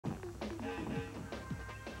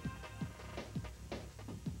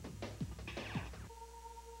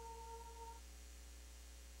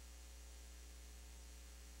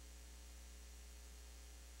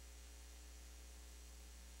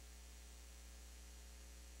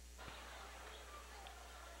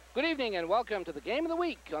Good evening and welcome to the Game of the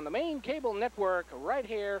Week on the Maine Cable Network right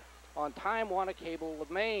here on Time Warner Cable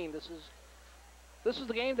of Maine. This is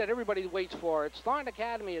the game that everybody waits for. It's Thornton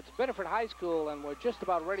Academy, it's Biddeford High School, and we're just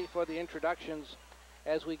about ready for the introductions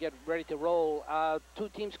as we get ready to roll. Two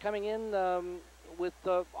teams coming in with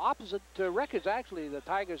opposite records, actually. The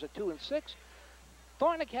Tigers are 2-6.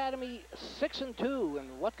 Thornton Academy 6-2,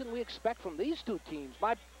 and what can we expect from these two teams?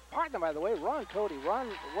 My partner, by the way, Ron Cote. Ron,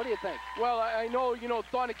 what do you think? Well, I know,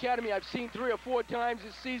 Thornton Academy I've seen 3 or 4 times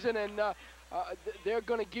this season, and they're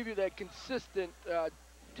going to give you that consistent,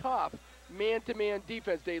 tough man-to-man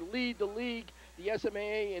defense. They lead the league, the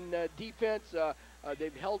SMA in defense.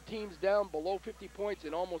 They've held teams down below 50 points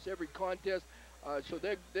in almost every contest. So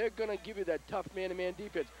they're going to give you that tough man-to-man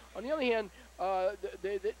defense. On the other hand,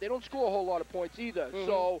 they don't score a whole lot of points either. Mm-hmm.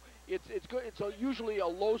 So it's good. It's usually a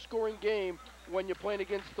low-scoring game when you're playing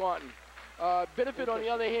against Thornton. Biddeford, on the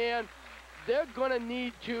other hand, they're going to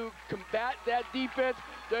need to combat that defense.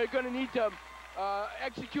 They're going to need to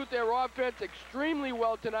execute their offense extremely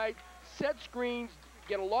well tonight, set screens,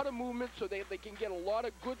 get a lot of movement so they can get a lot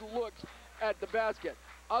of good looks at the basket.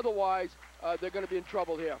 Otherwise, they're going to be in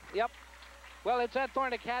trouble here. Yep. Well, it's at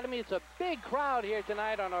Thornton Academy. It's a big crowd here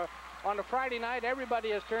tonight on a Friday night.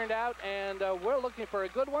 Everybody has turned out, and we're looking for a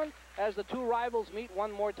good one as the two rivals meet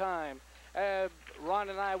one more time. Ron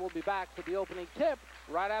and I will be back for the opening tip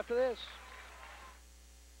right after this.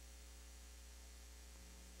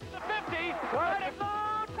 The 50, right at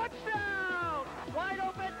goal, touchdown! Wide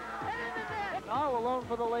open, and in the net! All alone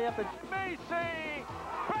for the layup. Macy,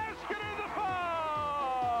 basket in the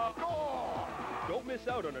ball! Goal! Don't miss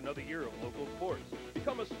out on another year of local sports.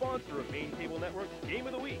 Become a sponsor of Maine Cable Network's Game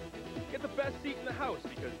of the Week. Get the best seat in the house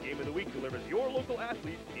because Game of the Week delivers your local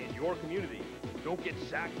athletes in your community. Don't get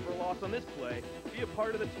sacked for a loss on this play. Be a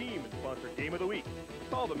part of the team and sponsor Game of the Week.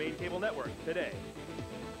 Call the Maine Cable Network today.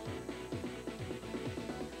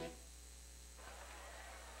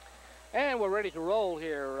 And we're ready to roll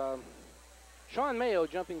here. Sean Mayo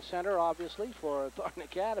jumping center, obviously, for Thornton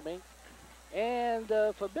Academy. And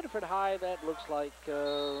for Biddeford High, that looks like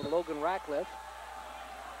Logan Ratcliffe.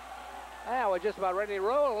 Now we're just about ready to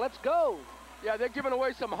roll. Let's go. Yeah, they're giving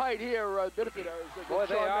away some height here, Biddeford. Boy,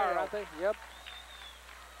 they are, aren't they? Yep.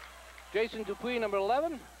 Jason Dupuis, number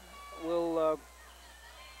 11, will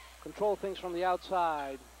control things from the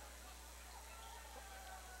outside.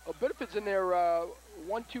 Biddeford's in their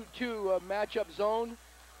 1-2-2 matchup zone.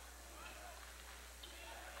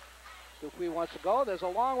 Dupuis wants to go. There's a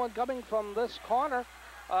long one coming from this corner.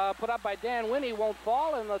 Put up by Dan Winnie, won't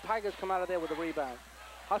fall, and the Tigers come out of there with a rebound.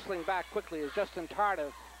 Hustling back quickly is Justin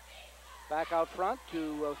Tardif. Back out front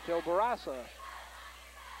to Phil Barassa.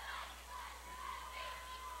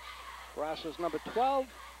 Barassa's number 12.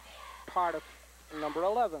 Tardif, number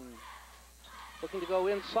 11. Looking to go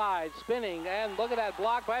inside, spinning, and look at that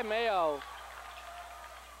block by Mayo.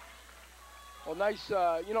 Well, nice,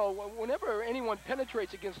 whenever anyone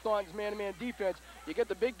penetrates against Thornton's man-to-man defense, you get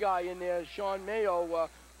the big guy in there, Sean Mayo,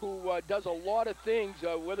 who does a lot of things,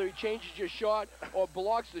 whether he changes your shot or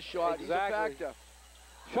blocks the shot. Exactly. He's a factor.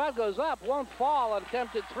 Shot goes up, won't fall.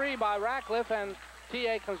 Attempted 3 by Ratcliffe, and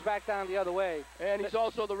TA comes back down the other way. And he's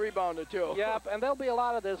also the rebounder, too. Yep, and there'll be a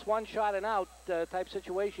lot of this one shot and out type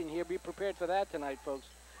situation here. Be prepared for that tonight, folks.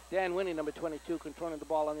 Dan Winnie, number 22, controlling the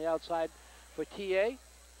ball on the outside for TA.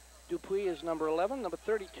 Dupuis is number 11. Number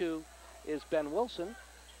 32 is Ben Wilson.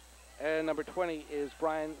 And number 20 is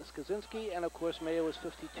Brian Skaczynski. And, of course, Mayo is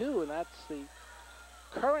 52. And that's the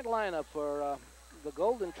current lineup for the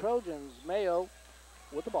Golden Trojans. Mayo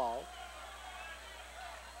with the ball.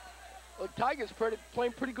 Well, Tigers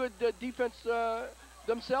playing pretty good defense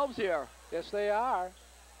themselves here. Yes, they are.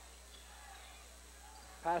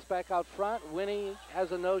 Pass back out front. Winnie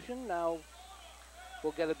has a notion. Now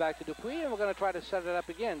we'll get it back to Dupuis, and we're going to try to set it up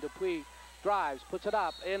again. Dupuis drives, puts it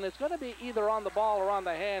up, and it's going to be either on the ball or on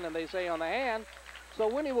the hand, and they say on the hand.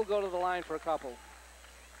 So Winnie will go to the line for a couple.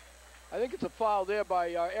 I think it's a foul there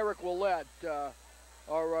by Eric Willett.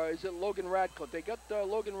 Or is it Logan Ratcliffe? They got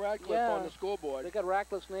Logan Ratcliffe on the scoreboard. They got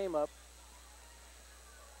Ratcliffe's name up.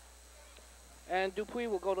 And Dupuis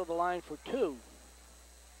will go to the line for 2.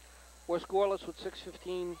 We're scoreless with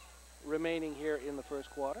 6:15 remaining here in the first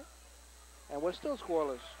quarter. And we're still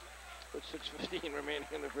scoreless with 6:15 remaining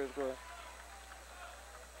in the first quarter.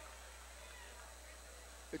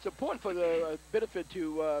 It's important for the Biddeford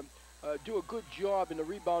to do a good job in the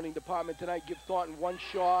rebounding department tonight. Give Thornton one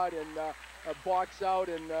shot and box out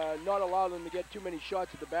and not allow them to get too many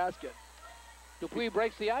shots at the basket. Dupuis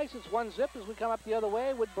breaks the ice. It's 1-zip as we come up the other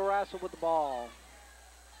way with Barassa with the ball.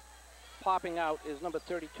 Popping out is number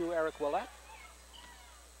 32, Eric Willett.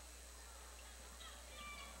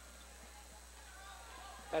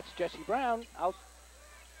 That's Jesse Brown out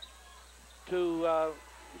to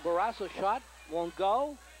Barrasso. Shot won't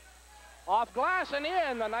go. Off glass and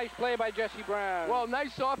in. A nice play by Jesse Brown. Well,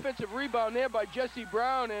 nice offensive rebound there by Jesse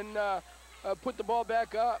Brown, and put the ball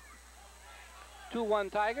back up.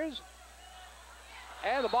 2-1 Tigers.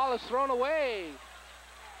 And the ball is thrown away.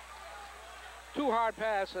 Too hard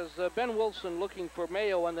pass as Ben Wilson looking for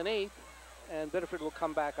Mayo underneath, and Biddeford will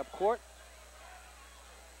come back up court.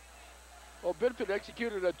 Well, Biddeford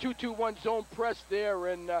executed a 2-2-1 zone press there,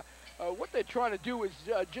 and what they're trying to do is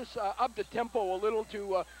just up the tempo a little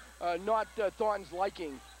to not Thornton's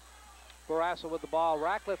liking. Barrasso with the ball.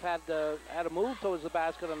 Ratcliffe had a move towards the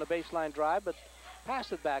basket on the baseline drive, but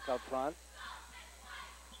passed it back out front.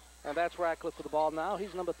 And that's Ratcliffe with the ball now.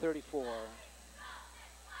 He's number 34.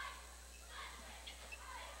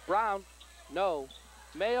 Brown, no.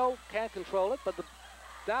 Mayo can't control it, but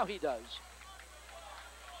now he does.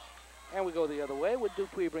 And we go the other way with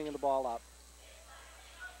Dupuis bringing the ball up.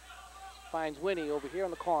 Finds Winnie over here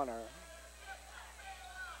in the corner.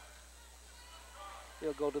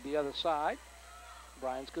 He'll go to the other side.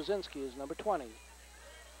 Brian Skaczynski is number 20.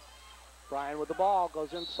 Brian with the ball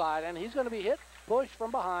goes inside, and he's going to be hit, pushed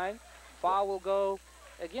from behind. Foul will go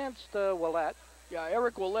against Willett. Yeah,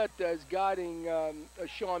 Eric Willett is guarding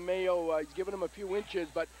Sean Mayo. He's giving him a few inches,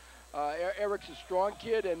 but Eric's a strong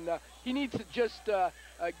kid, and he needs to just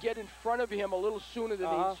get in front of him a little sooner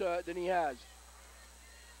than he has.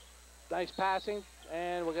 Nice passing,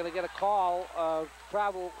 and we're going to get a call,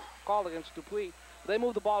 travel call against Dupuis. They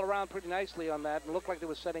moved the ball around pretty nicely on that and looked like they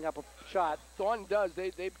were setting up a shot. Thornton does.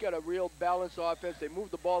 They've got a real balanced offense. They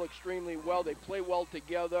move the ball extremely well. They play well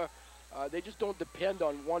together. They just don't depend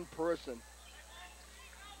on one person.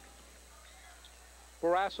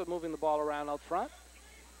 Barrasso moving the ball around out front.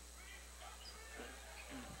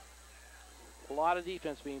 A lot of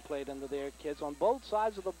defense being played under there, kids, on both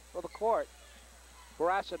sides of the court.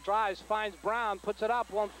 Barrasso drives, finds Brown, puts it up,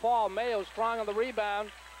 won't fall. Mayo strong on the rebound,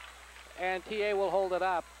 and TA will hold it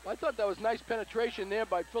up. I thought that was nice penetration there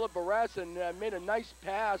by Philip Barrasso, and made a nice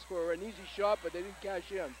pass for an easy shot, but they didn't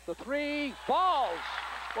cash in. The three falls.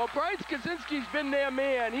 Well, Brian Skaczynski's been their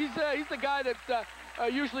man. He's the guy that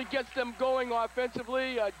usually gets them going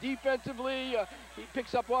offensively, defensively. He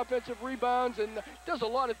picks up offensive rebounds and does a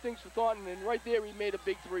lot of things for Thornton, and right there he made a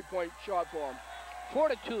big three-point shot for him.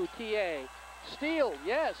 4-2 TA. Steal,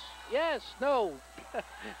 yes, no.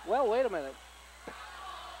 Well, wait a minute.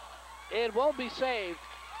 It won't be saved.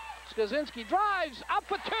 Skaczynski drives, up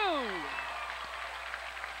for two.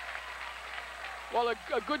 Well,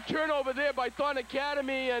 a good turnover there by Thornton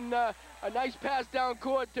Academy, and a nice pass down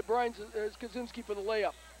court to Brian Skaczynski for the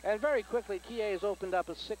layup. And very quickly, TA has opened up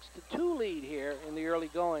a 6-2 lead here in the early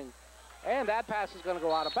going. And that pass is going to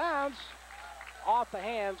go out of bounds, off the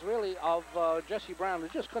hands, really, of Jesse Brown, who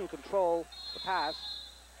just couldn't control the pass.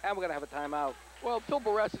 And we're going to have a timeout. Well, Phil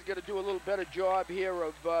Barrasso is going to do a little better job here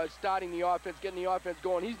of starting the offense, getting the offense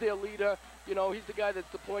going. He's their leader. You know, he's the guy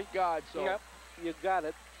that's the point guard. So. Yep, you got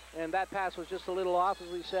it. And that pass was just a little off,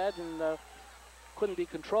 as we said, and couldn't be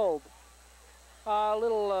controlled. A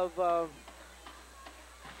little of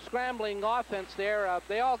scrambling offense there.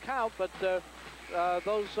 They all count, but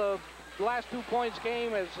those last 2 points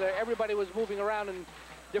came as everybody was moving around in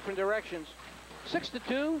different directions.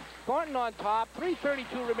 6-2, Thornton on top,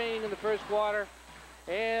 3:32 remaining in the first quarter,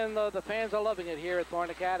 and the fans are loving it here at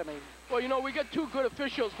Thornton Academy. Well, you know, we got two good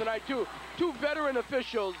officials tonight, too. Two veteran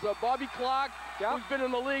officials, Bobby Clark, who's been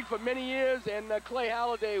in the league for many years, and Clay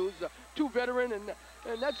Halliday, who's two veteran, and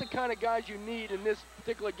that's the kind of guys you need in this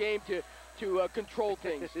particular game to control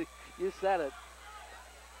things. You said it.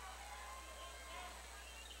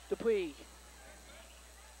 Dupuis.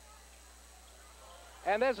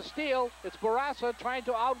 And there's a steal. It's Barrasso trying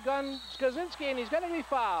to outgun Skaczynski, and he's going to be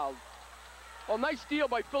fouled. Well, nice steal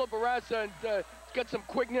by Philip Barrasso, and he's got some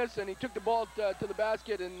quickness, and he took the ball to the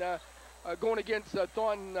basket, and going against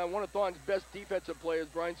Thornton, one of Thornton's best defensive players,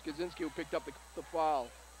 Brian Skaczynski, who picked up the foul.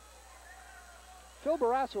 Phil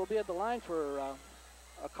Barrasso will be at the line for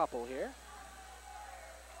a couple here.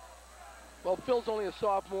 Well, Phil's only a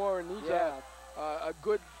sophomore, and he's a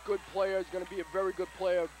good player. He's going to be a very good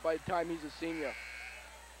player by the time he's a senior.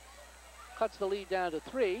 Cuts the lead down to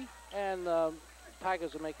 3, and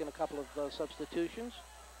Tigers are making a couple of substitutions.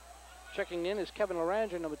 Checking in is Kevin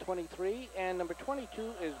Laranger, number 23, and number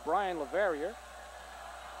 22 is Brian LaVerrier.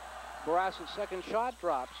 Barrasso's second shot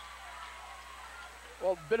drops.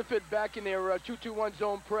 Well, Biddeford back in their 2-2-1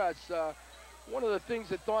 zone press. One of the things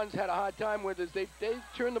that Thornton's had a hard time with is they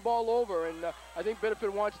turn the ball over, and I think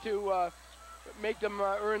Biddeford wants to make them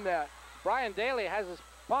earn that. Brian Daly has his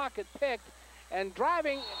pocket picked and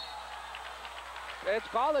driving. It's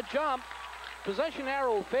called a jump. Possession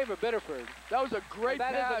arrow will favor Biddeford. That was a great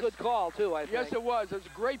pass. That is a good call, too, I think. Yes, it was. It was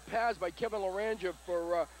a great pass by Kevin Laranja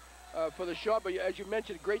for the shot. But as you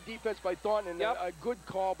mentioned, great defense by Thornton, and Yep. a good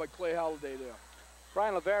call by Clay Halliday there.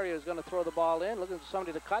 Brian Lavaria is going to throw the ball in, looking for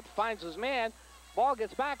somebody to cut, finds his man. Ball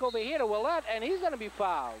gets back over here to Willett, and he's going to be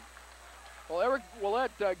fouled. Well, Eric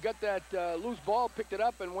Willett got that loose ball, picked it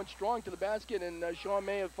up, and went strong to the basket, and Sean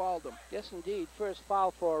Mayo fouled him. Yes, indeed. First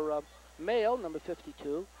foul for Mayo, number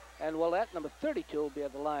 52, and Willett, number 32, will be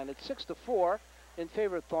at the line. It's 6-4 in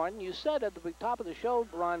favor of Thornton. You said at the top of the show,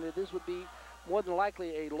 Ron, that this would be more than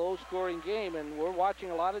likely a low-scoring game, and we're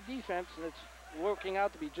watching a lot of defense, and it's working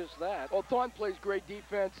out to be just that. Well, Thornton plays great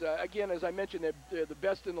defense. Again, as I mentioned, they're the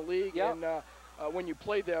best in the league, Yep. and when you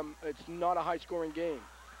play them, it's not a high-scoring game.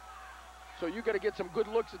 So you got to get some good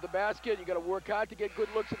looks at the basket. You got to work hard to get good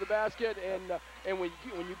looks at the basket, and when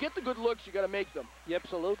you get the good looks, you got to make them. Yeah,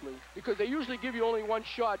 absolutely. Because they usually give you only one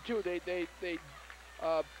shot too. They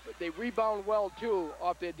rebound well too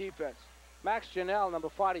off their defense. Max Janelle, number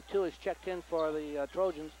 42, is checked in for the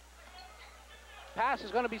Trojans. Pass is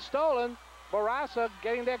going to be stolen. Barassa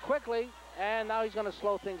getting there quickly, and now he's going to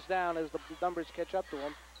slow things down as the numbers catch up to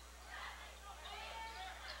him.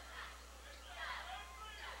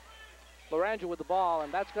 Laranja with the ball,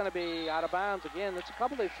 and that's going to be out of bounds again. That's a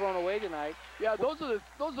couple they've thrown away tonight. Yeah, those are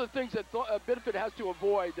the things that Biddeford has to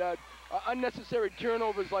avoid. Unnecessary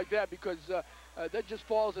turnovers like that, because that just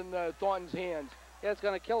falls in Thornton's hands. Yeah, it's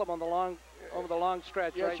going to kill him on the long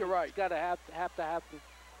stretch. Yes, right? You're right. It's got to have to happen.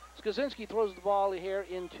 Skaczynski throws the ball here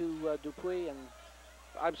into Dupuis, and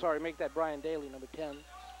I'm sorry, make that Brian Daly, number 10.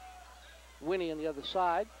 Winnie on the other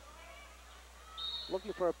side,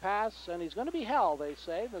 looking for a pass, and he's going to be held, they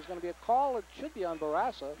say. There's going to be a call. It should be on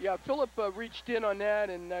Barassa. Yeah, Phillip reached in on that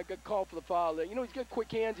and got called for the foul there. You know, he's got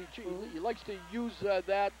quick hands. He likes to use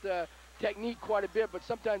that technique quite a bit, but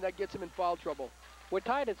sometimes that gets him in foul trouble. We're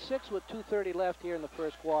tied at 6 with 2:30 left here in the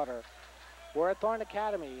first quarter. We're at Thornton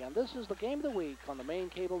Academy, and this is the game of the week on the Maine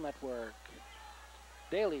Cable Network.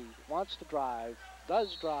 Daly wants to drive,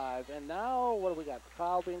 does drive, and now what do we got? The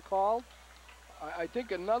foul being called? I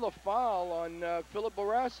think another foul on Philip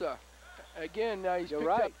Barassa. Again, he's picked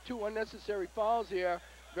up 2 unnecessary fouls here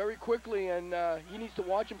very quickly, and he needs to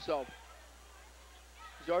watch himself.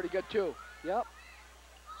 He's already got 2. Yep.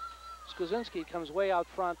 Skaczynski comes way out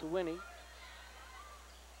front to Winnie.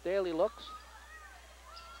 Daly looks.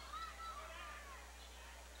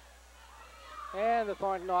 And the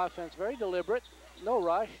Thornton offense, very deliberate, no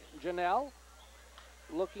rush. Janelle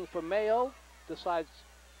looking for Mayo, decides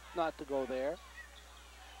not to go there.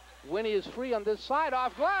 Winnie is free on this side,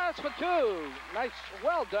 off glass for 2. Nice,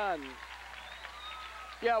 well done.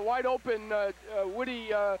 Yeah, wide open. Woody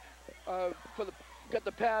got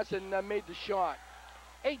the pass and made the shot.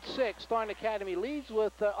 8-6, Thornton Academy leads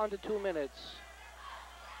with under 2 minutes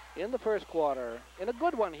in the first quarter. And a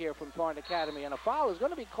good one here from Thornton Academy. And a foul is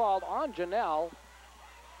going to be called on Janelle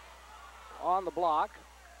on the block.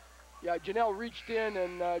 Yeah, Janelle reached in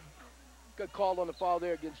and got called on the foul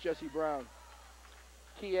there against Jesse Brown.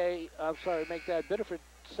 Make that Biddeford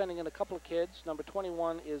sending in a couple of kids. Number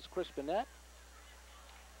 21 is Chris Bennett.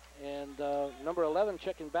 And number 11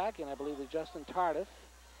 checking back in, I believe, is Justin Tardif.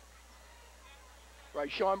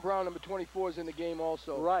 Right, Sean Brown, number 24, is in the game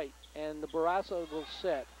also. Right, and the Barassa will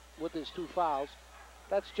set with his 2 fouls.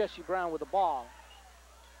 That's Jesse Brown with the ball.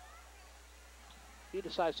 He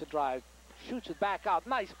decides to drive, shoots it back out.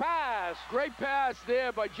 Nice pass! Great pass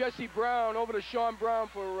there by Jesse Brown over to Sean Brown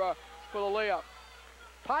for the layup.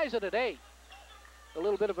 Ties it at 8. A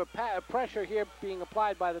little bit of a pressure here being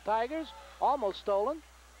applied by the Tigers. Almost stolen.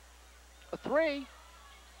 A 3.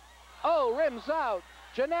 Oh, rims out.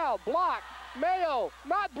 Janelle, blocked. Mayo,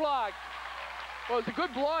 not blocked. Well, it's a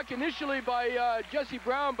good block initially by Jesse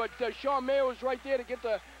Brown, but Sean Mayo was right there to get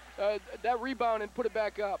that rebound and put it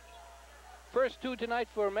back up. First 2 tonight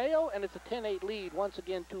for Mayo, and it's a 10-8 lead. Once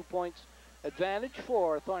again, 2 points advantage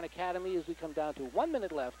for Thornton Academy as we come down to 1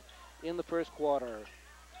 minute left in the first quarter.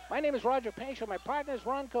 My name is Roger Painchaud. My partner is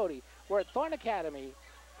Ron Cote. We're at Thornton Academy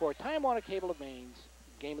for Time Warner Cable of Maine's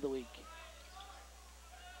Game of the Week.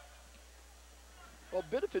 Well,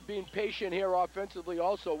 Biddeford being patient here offensively,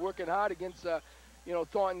 also working hard against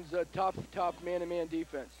Thornton's tough man-to-man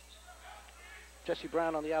defense. Jesse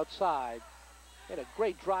Brown on the outside. He had a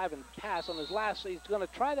great drive and pass on his last. He's going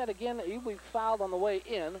to try that again. He'll be fouled on the way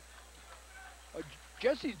in.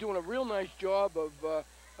 Jesse's doing a real nice job of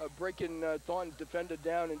breaking Thornton's defender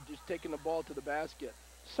down and just taking the ball to the basket.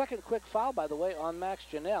 Second quick foul, by the way, on Max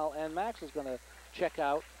Janelle, and Max is going to check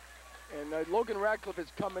out. And Logan Ratcliffe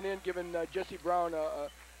is coming in, giving Jesse Brown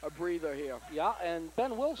breather here. Yeah, and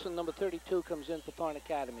Ben Wilson, number 32, comes in for Thorne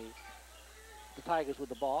Academy. The Tigers with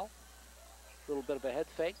the ball. A little bit of a head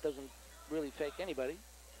fake, doesn't really fake anybody.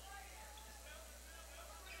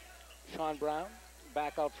 Sean Brown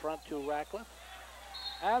back out front to Ratcliffe.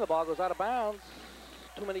 And the ball goes out of bounds.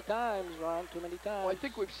 Too many times, Ron, too many times. Well, I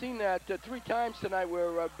think we've seen that 3 times tonight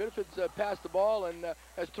where Biddeford's passed the ball and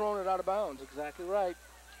has thrown it out of bounds. Exactly right.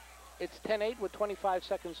 It's 10-8 with 25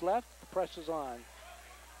 seconds left. The pressure's on.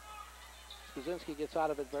 Skaczynski gets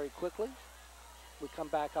out of it very quickly. We come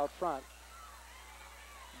back out front.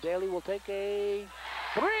 Daly will take a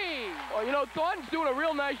 3. Well, you know, Thornton's doing a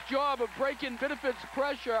real nice job of breaking Biddeford's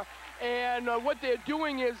pressure, and what they're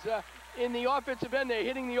doing is in the offensive end, they're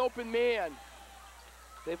hitting the open man.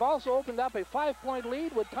 They've also opened up a 5-point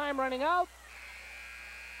lead with time running out.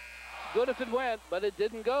 Good if it went, but it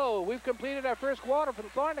didn't go. We've completed our first quarter from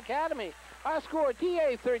Thorne Academy. Our score,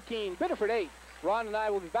 TA 13, Biddeford 8. Ron and I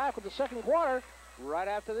will be back with the second quarter right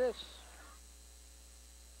after this.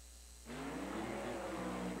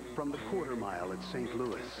 From the quarter mile at St.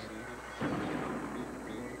 Louis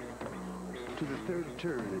to the third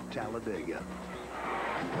turn at Talladega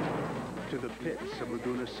to the pits of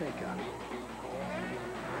Laguna Seca.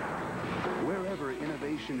 Wherever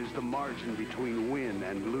innovation is the margin between win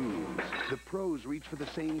and lose, the pros reach for the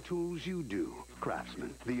same tools you do.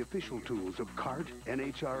 Craftsman, the official tools of kart,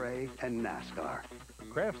 NHRA, and NASCAR.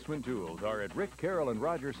 Craftsman tools are at Rick Carroll and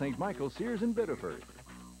Roger St. Michael Sears in Biddeford.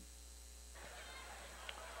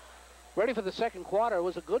 Ready for the second quarter. It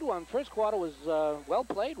was a good one. First quarter was well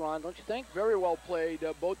played, Ron, don't you think? Very well played.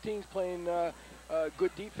 Both teams playing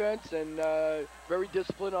good defense and very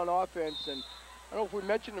disciplined on offense. And I don't know if we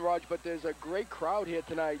mentioned it, Raj, but there's a great crowd here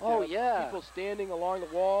tonight. Oh, yeah. People standing along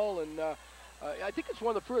the wall, and I think it's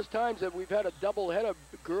one of the first times that we've had a doubleheader,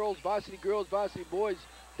 girls, varsity boys,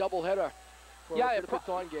 doubleheader for a Biddeford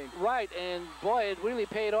Thorne game. Right, and boy, it really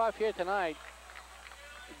paid off here tonight.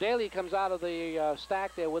 Daly comes out of the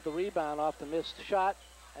stack there with the rebound off the missed shot,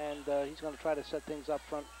 and he's going to try to set things up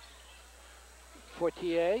front for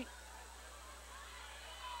TA.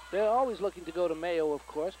 They're always looking to go to Mayo, of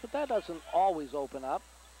course, but that doesn't always open up.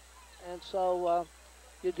 And so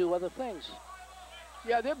you do other things.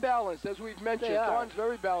 Yeah, they're balanced, as we've mentioned. Thorne's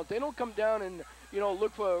very balanced. They don't come down and, you know,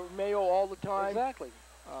 look for Mayo all the time. Exactly.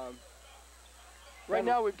 Right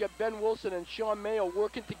now we've got Ben Wilson and Sean Mayo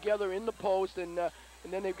working together in the post, and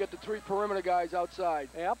then they've got the 3 perimeter guys outside.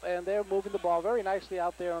 Yep, and they're moving the ball very nicely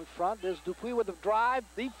out there in front. There's Dupuis with the drive.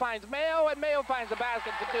 He finds Mayo, and Mayo finds the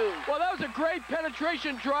basket for 2. Well, that was a great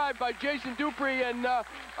penetration drive by Jason Dupuis, and a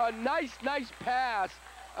nice pass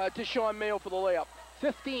to Sean Mayo for the layup.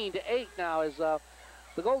 15-8 now as the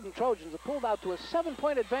Golden Trojans have pulled out to a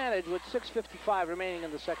 7-point advantage with 6:55 remaining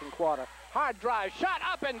in the second quarter. Hard drive, shot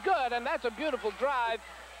up and good, and that's a beautiful drive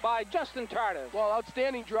by Justin Tardif. Well,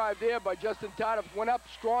 outstanding drive there by Justin Tardif. Went up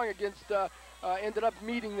strong against, ended up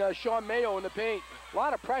meeting Sean Mayo in the paint. A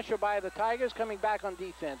lot of pressure by the Tigers coming back on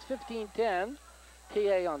defense. 15-10,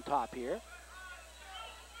 TA on top here.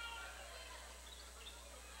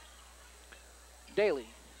 Daly.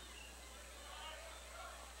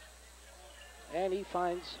 And he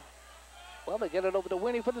finds, well, they get it over to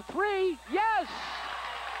Winnie for the 3. Yes!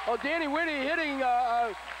 Oh, Danny Winnie hitting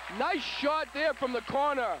a nice shot there from the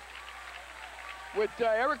corner with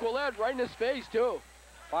Eric Willett right in his face, too.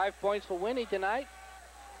 5 points for Winnie tonight.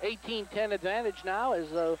 18-10 advantage now as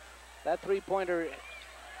that 3-pointer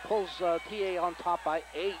pulls TA on top by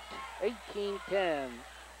 8. 18-10.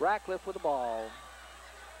 Ratcliffe with the ball.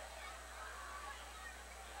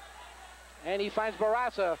 And he finds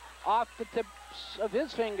Barassa off the tips of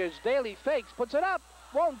his fingers. Daly fakes, puts it up.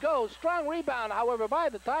 Won't go. Strong rebound, however, by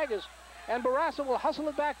the Tigers. And Barassa will hustle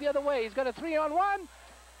it back the other way. He's got a 3-on-1.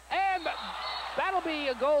 And that'll be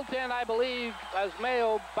a goaltend, I believe, as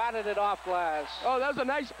Mayo batted it off glass. Oh, that was a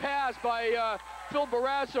nice pass by Phil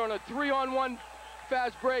Barassa on a 3-on-1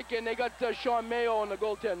 fast break, and they got Sean Mayo on the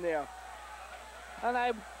goaltend there. And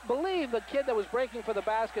I believe the kid that was breaking for the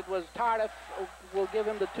basket was Tardif. We'll give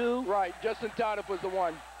him the 2. Right, Justin Tardif was the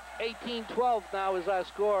 1. 18-12 now is our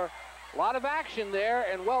score. A lot of action there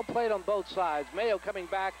and well played on both sides. Mayo coming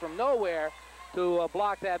back from nowhere to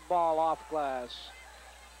block that ball off glass.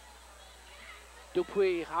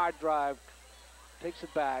 Dupuis, hard drive, takes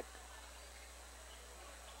it back.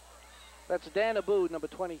 That's Dan Aboud, number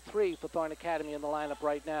 23 for Thorne Academy in the lineup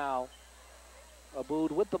right now.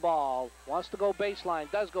 Aboud with the ball, wants to go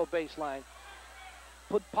baseline, does go baseline.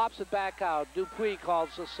 Pops it back out. Dupuis calls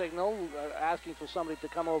a signal, asking for somebody to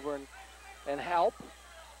come over and help.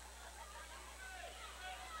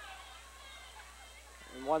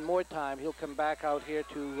 And one more time, he'll come back out here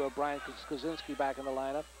to Brian Kozinski back in the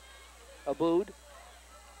lineup. Abood.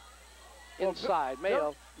 Inside,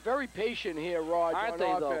 Mayo. Very patient here, Rod, Aren't on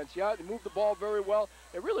they, offense. though? Yeah, they move the ball very well.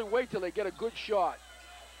 They really wait till they get a good shot.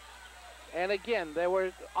 And again, there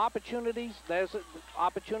were opportunities. There's an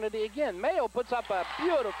opportunity again. Mayo puts up a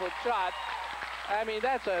beautiful shot. I mean,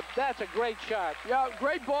 that's a great shot. Yeah,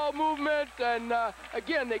 great ball movement, and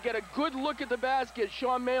again, they get a good look at the basket.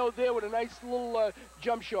 Sean Mayo there with a nice little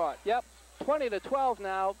jump shot. Yep, 20-12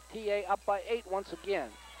 now. TA up by 8 once again.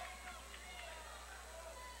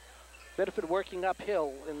 Biddeford working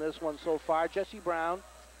uphill in this one so far. Jesse Brown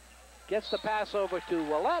gets the pass over to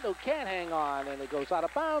Willett, who can't hang on, and it goes out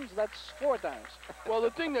of bounds. That's 4 times. Well,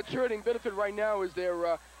 the thing that's hurting Biddeford right now is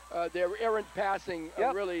their errant passing,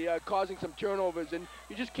 really causing some turnovers, and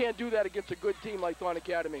you just can't do that against a good team like Thorn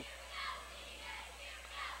Academy.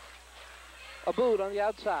 Abood on the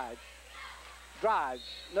outside. Drives,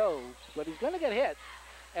 no, but he's going to get hit.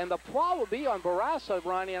 And the foul will be on Barassa,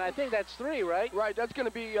 Ronnie, and I think that's 3, right? Right, that's going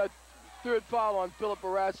to be a 3rd foul on Philip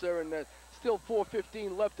Barassa, and still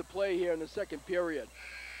 4:15 left to play here in the second period.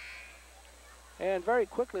 And very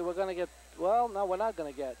quickly we're going to get, well, no, we're not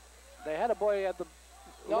going to get. They had a boy at the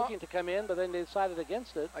looking to come in, but then they decided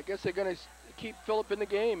against it. I guess they're going to keep Philip in the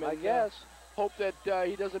game. And, I guess. Hope that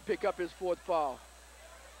he doesn't pick up his 4th foul.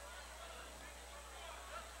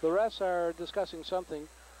 The refs are discussing something,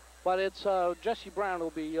 but it's Jesse Brown will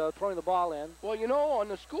be throwing the ball in. Well, you know, on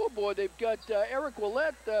the scoreboard, they've got Eric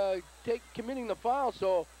Willett committing the foul,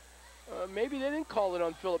 so maybe they didn't call it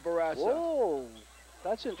on Philip Barassa. Whoa,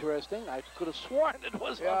 that's interesting. I could have sworn it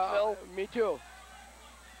was on Phil. Me too.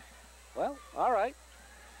 Well, all right.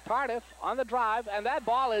 Tardif on the drive, and that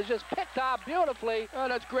ball is just picked up beautifully. Oh,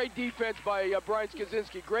 that's great defense by Brian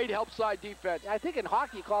Skaczynski. Great help side defense. I think in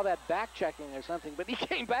hockey you call that back checking or something, but he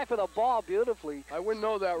came back with a ball beautifully. I wouldn't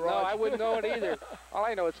know that, Rod. No, I wouldn't know it either. All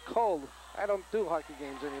I know, it's cold. I don't do hockey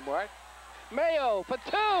games anymore. Mayo for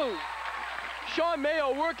 2. Sean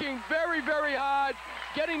Mayo working very, very hard,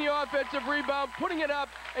 getting the offensive rebound, putting it up,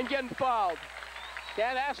 and getting fouled.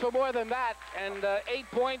 Can't ask for more than that, and 8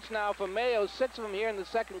 points now for Mayo, 6 of them here in the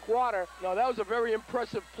second quarter. No, that was a very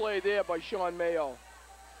impressive play there by Sean Mayo.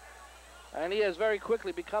 And he has very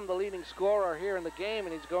quickly become the leading scorer here in the game,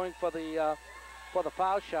 and he's going for the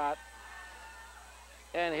foul shot,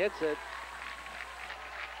 and hits it.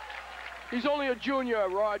 He's only a junior,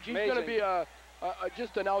 Rog. He's going to be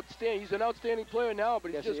just an outstanding player now,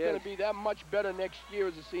 but he's just going to be that much better next year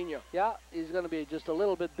as a senior. Yeah, he's going to be just a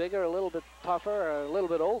little bit bigger, a little bit tougher, a little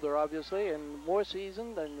bit older, obviously, and more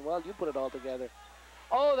seasoned, and, well, you put it all together.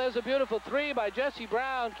 Oh, there's a beautiful 3 by Jesse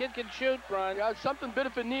Brown. Kid can shoot, Brian. Yeah, something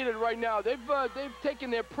Biddeford needed right now. They've taken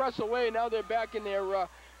their press away. Now they're back in their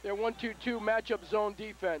 1-2-2 matchup zone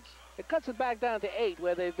defense. It cuts it back down to 8,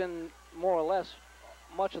 where they've been more or less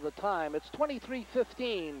much of the time. It's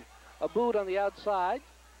 23-15. Abood on the outside.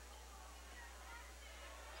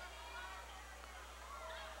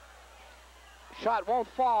 Shot won't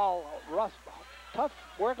fall. Tough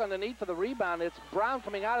work underneath for the rebound. It's Brown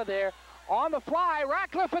coming out of there on the fly.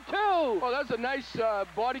 Ratcliffe for 2. Oh, that's a nice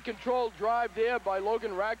body control drive there by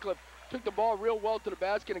Logan Ratcliffe. Took the ball real well to the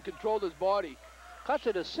basket and controlled his body. Cuts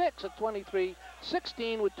it to 6 at 23-16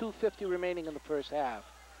 with 2:50 remaining in the first half.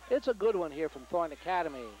 It's a good one here from Thorn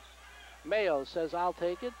Academy. Mayo says, I'll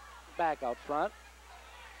take it. Back out front.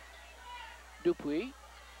 Dupuis.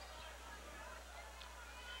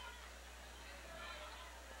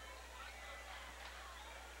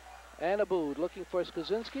 And Abood looking for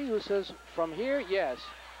Skaczynski, who says, from here, yes.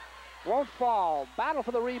 Won't fall. Battle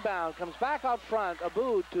for the rebound. Comes back out front.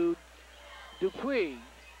 Abood to Dupuis.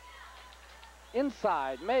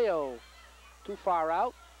 Inside. Mayo. Too far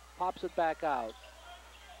out. Pops it back out.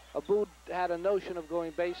 Abood had a notion of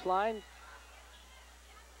going baseline.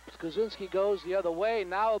 Skaczynski goes the other way.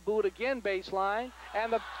 Now Abood again baseline.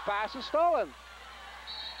 And the pass is stolen.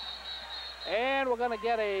 And we're going to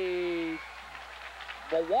get a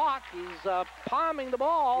walk. He's palming the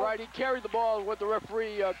ball. Right, he carried the ball, what the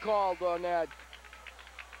referee called on that.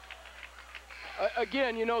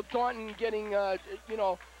 Again, you know, Thornton getting,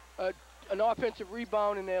 an offensive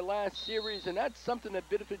rebound in their last series, and that's something that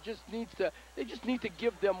Biddeford just needs to, they just need to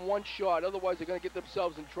give them one shot, otherwise they're going to get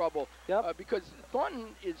themselves in trouble. Yep. Because Thornton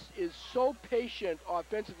is so patient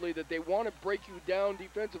offensively that they want to break you down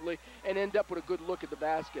defensively and end up with a good look at the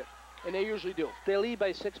basket. And they usually do. They lead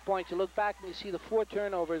by 6 points. You look back and you see the 4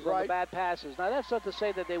 turnovers on the bad passes. Now, that's not to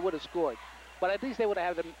say that they would have scored, but at least they would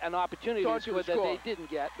have had an opportunity to score that they didn't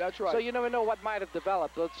get. That's right. So you never know what might have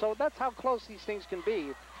developed. So that's how close these things can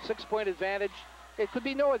be. 6-point advantage. It could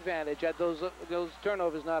be no advantage had those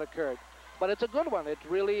turnovers not occurred. But it's a good one. It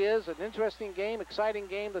really is an interesting game, exciting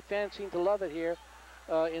game. The fans seem to love it here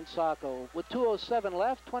in Saco. With 2:07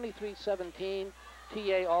 left, 23-17,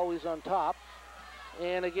 TA always on top.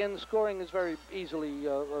 And again, the scoring is very easily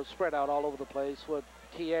spread out all over the place. With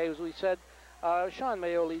TA, as we said, Sean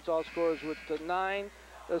Mayo leads all scorers with 9.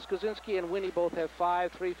 Skoczynski and Winnie both have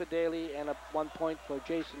 5, 3 for Daly, and 1 point for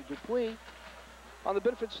Jason Dupuis. On the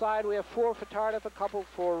Biddeford side, we have 4 for Tardif, a couple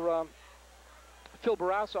for Phil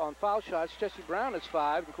Barassa on foul shots. Jesse Brown has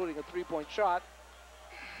 5, including a 3-point shot.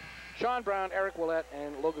 Sean Brown, Eric Willett,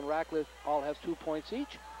 and Logan Ratcliffe all have 2 points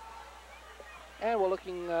each. And we're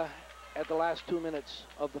looking at the last 2 minutes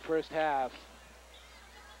of the first half.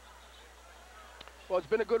 Well, it's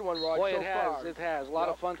been a good one, Rod. Boy, so it has. far. It has. A lot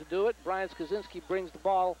of fun to do it. Brian Skoczynski brings the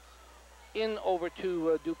ball in over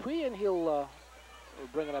to Dupuis, and he'll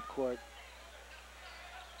bring it up court.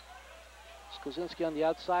 Skoczynski on the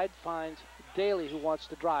outside finds Daly, who wants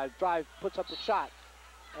to drive. Drive, puts up the shot,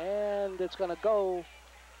 and it's going to go.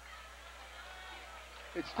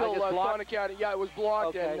 It's still Thorn Academy. Yeah, it was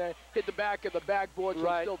blocked and hit the back of the backboard, so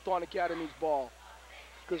it's still Thorn Academy's ball.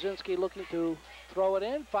 Skoczynski looking to throw it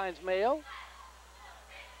in, finds Mayo.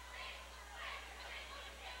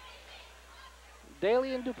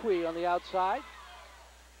 Daly and Dupuis on the outside.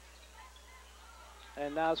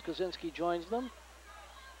 And now Skoczynski joins them.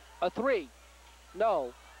 A 3.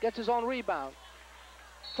 No. Gets his own rebound.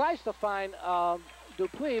 Tries to find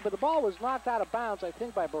Dupuis, but the ball was knocked out of bounds, I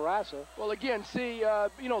think, by Barassa. Well, again, see,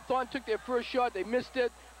 you know, Thorn took their first shot. They missed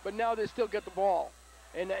it, but now they still get the ball.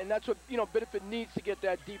 And that's what, you know, Biddeford needs to get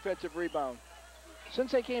that defensive rebound.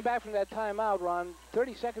 Since they came back from that timeout, Ron,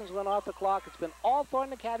 30 seconds went off the clock. It's been all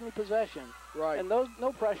Thornton Academy possession. Right. And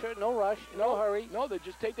no pressure, no rush, no hurry. No, they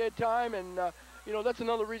just take their time. And, you know, that's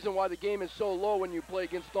another reason why the game is so low when you play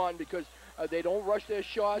against Thornton, because they don't rush their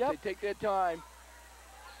shots. They take their time.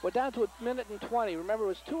 We're down to 1 minute and 20. Remember, it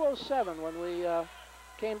was 2:07 when we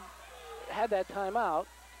had that timeout.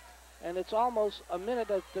 And it's almost a minute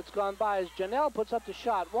that's gone by as Janelle puts up the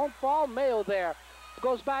shot. Won't fall. Mayo there.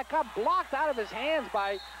 Goes back up, blocked out of his hands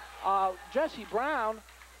by Jesse Brown.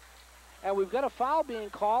 And we've got a foul being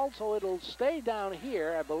called, so it'll stay down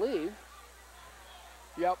here, I believe.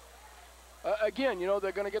 Yep. Again, you know,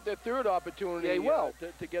 they're going to get their third opportunity. They will.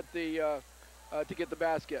 To get the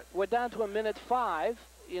basket. We're down to 1:05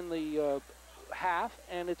 in the half,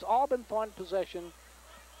 and it's all been Thornton possession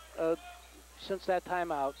since that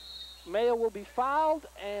timeout. Mayo will be fouled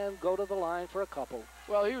and go to the line for a couple.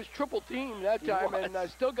 Well, he was triple teamed that time, and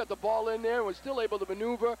still got the ball in there and was still able to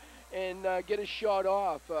maneuver and get his shot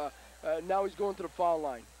off. Now he's going to the foul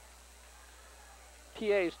line. PA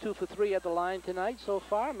is 2 for 3 at the line tonight so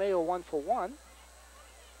far. Mayo 1 for 1.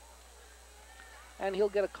 And he'll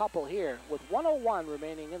get a couple here with 1:01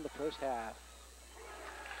 remaining in the first half.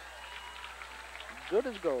 Good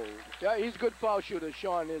as gold. Yeah, he's a good foul shooter,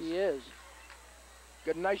 Sean is. He is.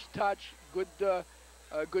 Got a nice touch, good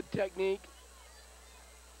technique.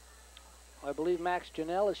 I believe Max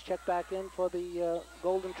Janelle is checked back in for the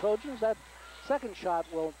Golden Trojans. That second shot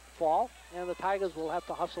will fall, and the Tigers will have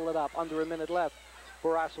to hustle it up. Under a minute left.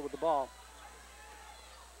 Barassa with the ball.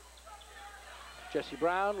 Jesse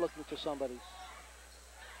Brown looking for somebody.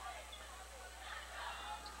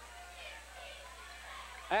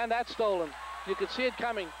 And that's stolen. You can see it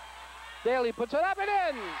coming. Daly puts it up and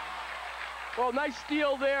in. Well, nice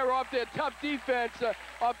steal there off their tough defense,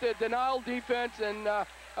 off their denial defense, and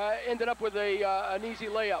ended up with an easy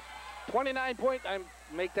layup. 29-point,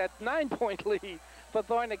 make that 9-point lead for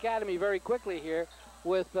Thornton Academy very quickly here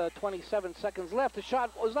with 27 seconds left. The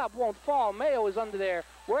shot was up, won't fall. Mayo is under there,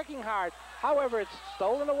 working hard. However, it's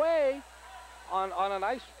stolen away on a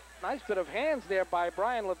nice bit of hands there by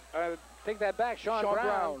Brian. Take that back, Sean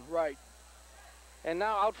Brown. Right. And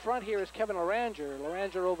now out front here is Kevin Loranger.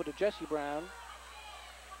 Loranger over to Jesse Brown.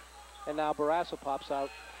 And now Barassa pops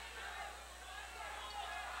out.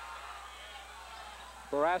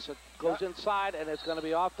 Barassa goes inside, and it's going to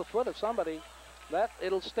be off the foot of somebody.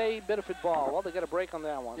 It'll stay Biddeford ball. Well, they got a break on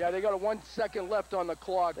that one. Yeah, they got 1 second left on the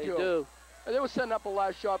clock, They too. do. They were setting up a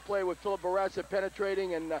last shot play with Philip Barassa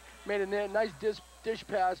penetrating and made a nice dish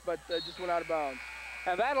pass, but just went out of bounds.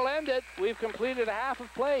 And that'll end it. We've completed a half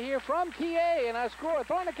of play here from TA, and our score,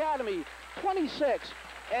 Thornton Academy 26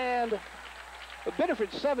 and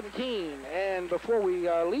Biddeford 17. And before we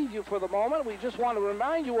leave you for the moment, we just want to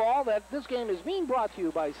remind you all that this game is being brought to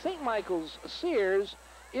you by St. Michael's Sears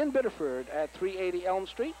in Biddeford at 380 Elm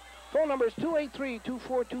Street. Phone number is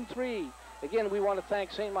 283-2423. Again, we want to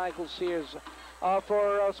thank St. Michael's Sears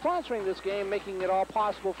for sponsoring this game, making it all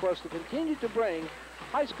possible for us to continue to bring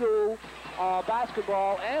high school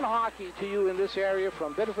basketball and hockey to you in this area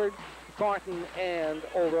from Biddeford Thornton and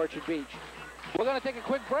Old Orchard Beach. We're going to take a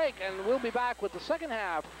quick break, and we'll be back with the second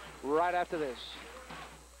half right after this.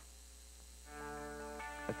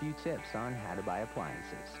 A few tips on how to buy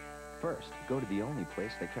appliances. First, go to the only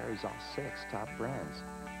place that carries all 6 top brands.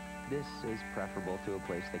 This is preferable to a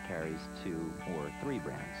place that carries 2 or 3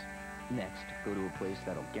 brands. Next, go to a place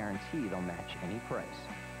that'll guarantee they'll match any price,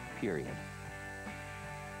 period.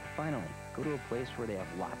 Finally, go to a place where they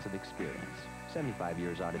have lots of experience. 75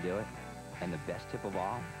 years ought to do it. And the best tip of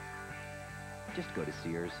all, just go to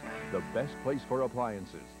Sears. The best place for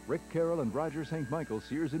appliances. Rick Carroll and Roger St. Michael,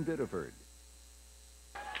 Sears in Biddeford.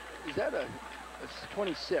 Is that a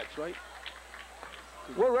 26, right?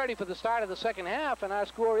 We're ready for the start of the second half, and our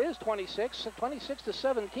score is 26 to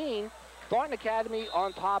 17. Thornton Academy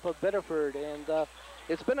on top of Biddeford, and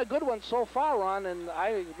it's been a good one so far, Ron, and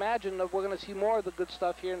I imagine that we're going to see more of the good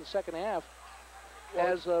stuff here in the second half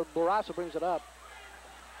as Barrasso brings it up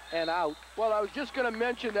and out. Well, I was just going to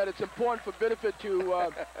mention that it's important for Biddeford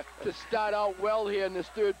to start out well here in this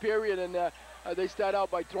third period, and they start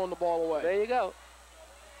out by throwing the ball away. There you go.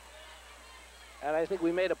 And I think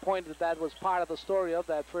we made a point that that was part of the story of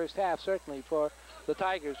that first half, certainly, for the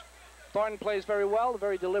Tigers. Thornton plays very well, a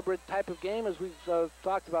very deliberate type of game, as we've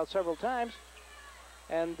talked about several times.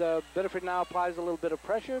 And Biddeford now applies a little bit of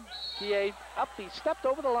pressure. He stepped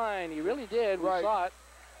over the line. He really did. We saw it.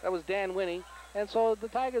 That was Dan Winnie. And so the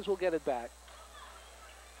Tigers will get it back.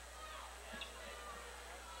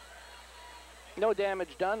 No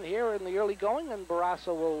damage done here in the early going, and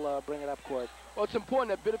Barrasso will bring it up court. Well, it's important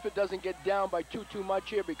that Biddeford doesn't get down by too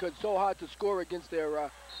much here, because it's so hard to score against their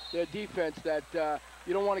defense that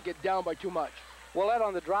you don't want to get down by too much. Willett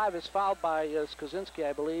on the drive is fouled by Skoczynski,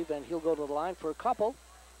 I believe, and he'll go to the line for a couple.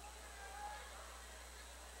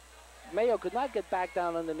 Mayo could not get back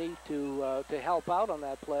down underneath to help out on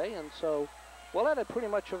that play, and so Willett had pretty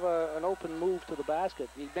much of an open move to the basket.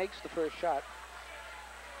 He makes the first shot.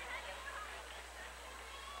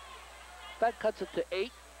 That cuts it to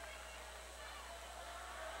 8.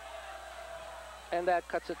 And that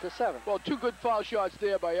cuts it to 7. Well, 2 good foul shots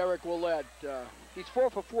there by Eric Willett. He's 4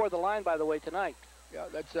 for 4 at the line, by the way, tonight. Yeah,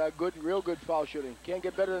 that's good, real good foul shooting. Can't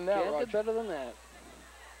get better than that, Can't get better than that.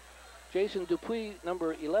 Jason Dupuis,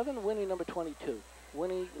 number 11, Winnie, number 22.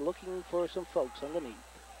 Winnie looking for some folks underneath.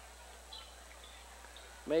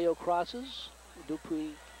 Mayo crosses.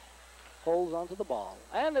 Dupuis holds onto the ball.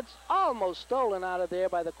 And it's almost stolen out of there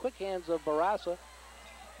by the quick hands of Barrasso.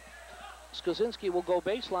 Skoczynski will go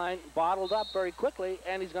baseline, bottled up very quickly,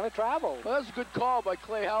 and he's going to travel. Well, that's a good call by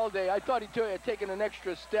Clay Halliday. I thought he had taken an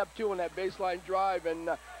extra step, too, in that baseline drive, and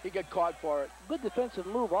he got caught for it. Good defensive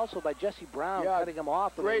move also by Jesse Brown, cutting him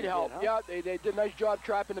off. Great help. Yeah, they did a nice job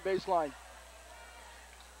trapping the baseline.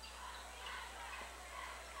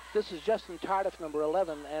 This is Justin Tardif, number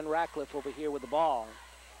 11, and Ratcliffe over here with the ball.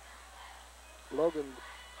 Logan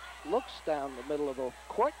looks down the middle of the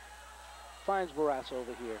court, finds Barrasso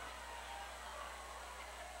over here.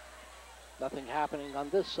 Nothing happening on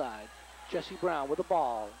this side. Jesse Brown with the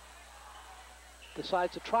ball.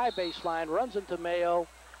 Decides to try baseline, runs into Mayo,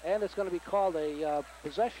 and it's going to be called a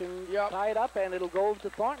possession, tied up, and it'll go over to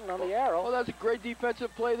Thornton on the arrow. Well, that's a great defensive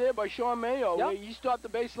play there by Sean Mayo. Yep. He stopped the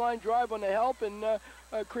baseline drive on the help and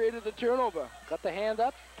created the turnover. Got the hand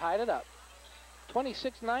up, tied it up.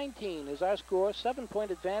 26-19 is our score. 7-point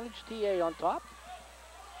advantage, TA on top.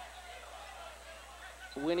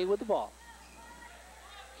 Winnie with the ball.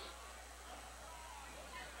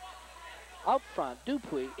 Out front,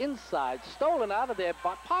 Dupuis inside, stolen out of there,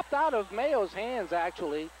 popped out of Mayo's hands,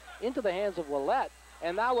 actually, into the hands of Willett.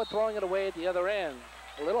 And now we're throwing it away at the other end.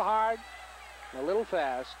 A little hard, a little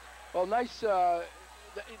fast. Well, nice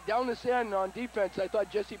down this end on defense. I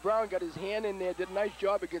thought Jesse Brown got his hand in there, did a nice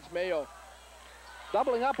job against Mayo.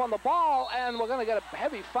 Doubling up on the ball, and we're going to get a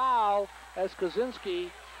heavy foul as Skoczynski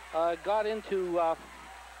got into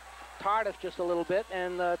Tardif just a little bit,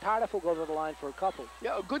 and Tardif will go to the line for a couple.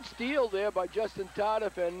 Yeah, a good steal there by Justin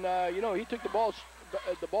Tardif, and you know, he took the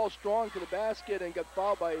ball strong to the basket and got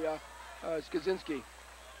fouled by Skoczynski.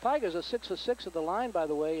 Tigers are 6 for 6 at the line, by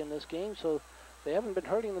the way, in this game, so they haven't been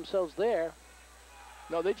hurting themselves there.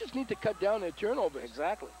 No, they just need to cut down their turnovers.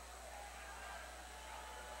 Exactly.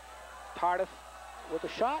 Tardif with a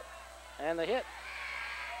shot and the hit.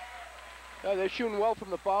 Yeah, they're shooting well from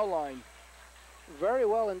the foul line. Very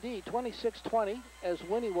well indeed. 26-20 as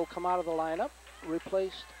Winnie will come out of the lineup,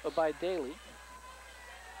 replaced by Daly.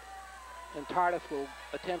 And Tardif will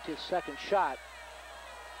attempt his second shot.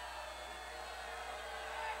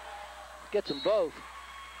 Gets them both.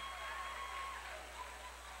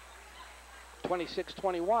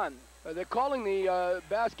 26-21. They're calling the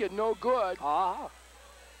basket no good. Ah.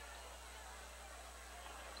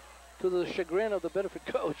 to the chagrin of the Biddeford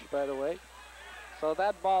coach, by the way. So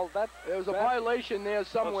that ball, there was a violation there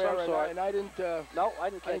somewhere, and I didn't. No, I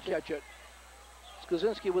didn't catch it.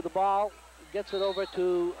 Skozinski with the ball gets it over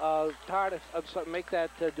to Tardif. Make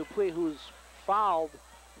that Dupuis, who's fouled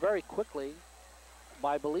very quickly,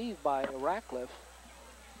 I believe, by Ratcliffe.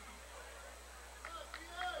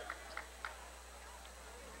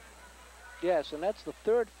 Yes, and that's the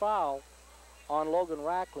third foul on Logan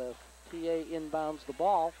Ratcliffe. TA inbounds the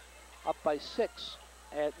ball, up by 6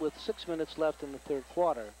 with 6 minutes left in the third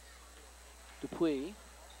quarter. Dupuis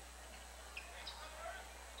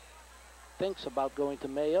thinks about going to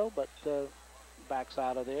Mayo, but backs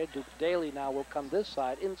out of there. Daly now will come this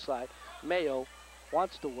side, inside. Mayo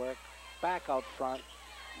wants to work, back out front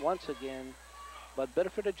once again, but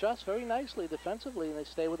Biddeford adjusts very nicely defensively, and they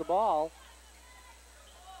stay with the ball.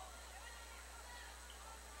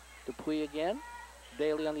 Dupuis again.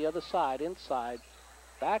 Daly on the other side, inside.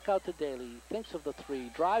 Back out to Daly. Thinks of the 3.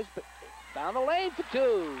 Drives down the lane for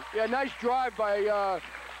 2. Yeah, nice drive by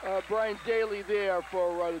Brian Daly there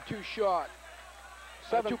for the 2 shot.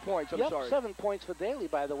 2 points, I'm sorry. 7 points for Daly,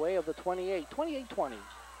 by the way, of the 28. 28-20.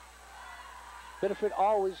 Biddeford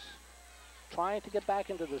always trying to get back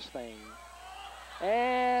into this thing.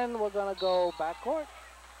 And we're going to go backcourt.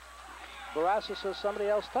 Barassa says somebody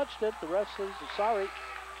else touched it. The ref says, sorry.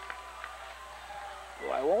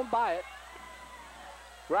 Well, I won't buy it.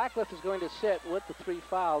 Ratcliffe is going to sit with the 3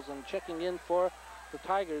 fouls, and checking in for the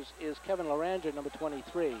Tigers is Kevin Laranger, number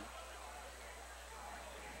 23.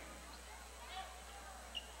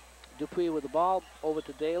 Dupuis with the ball over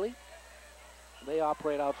to Daly. They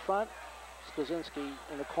operate out front. Skozinski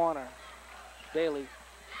in the corner. Daly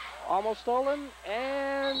almost stolen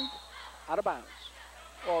and out of bounds.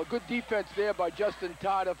 Oh, good defense there by Justin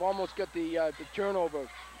Tardif. Almost got the turnover.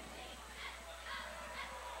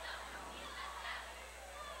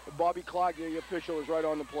 Bobby Clark, the official, is right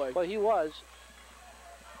on the play. Well, he was.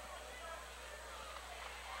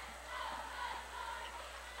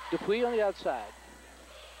 Dupuis on the outside.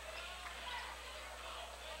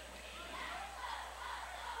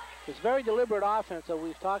 This very deliberate offense that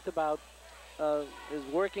we've talked about is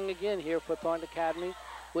working again here for Thornton Academy.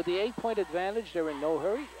 With the 8-point advantage, they're in no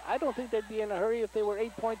hurry. I don't think they'd be in a hurry if they were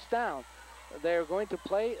 8 points down. They're going to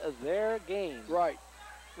play their game. Right,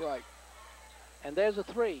 right. And there's a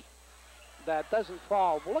 3 that doesn't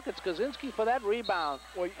fall. Well, look at Skozinski for that rebound.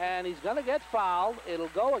 Well, and he's going to get fouled. It'll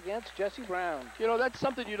go against Jesse Brown. You know, that's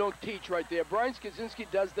something you don't teach right there. Brian Skozinski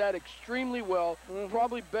does that extremely well,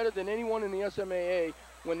 probably better than anyone in the SMAA.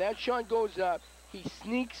 When that shot goes up, he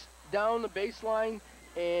sneaks down the baseline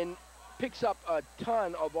and picks up a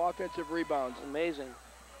ton of offensive rebounds. Amazing.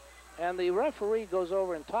 And the referee goes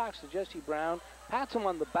over and talks to Jesse Brown, pats him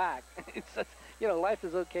on the back. He says, you know, life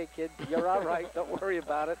is okay, kid. You're all right. Don't worry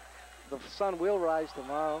about it. The sun will rise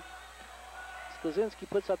tomorrow. Skozinski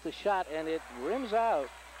puts up the shot, and it rims out.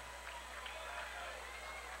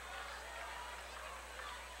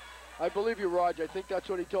 I believe you, Raj. I think that's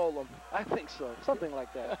what he told him. I think so. Something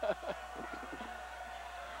like that.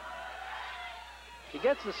 He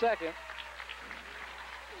gets the second.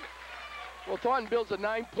 Well, Thornton builds a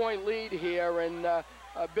 9-point lead here, and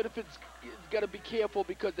Biddeford's got to be careful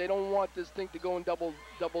because they don't want this thing to go in double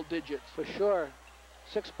digits. For sure.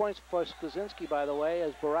 6 points for Skozinski, by the way,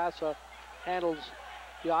 as Barassa handles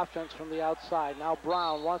the offense from the outside. Now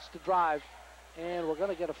Brown wants to drive, and we're going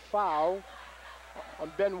to get a foul.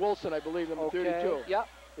 On Ben Wilson, I believe, number 32. Yep,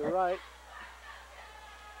 you're right.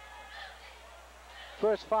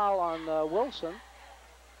 First foul on Wilson.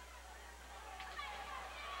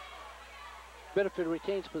 Biddeford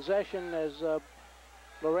retains possession as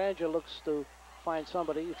Laranger looks to find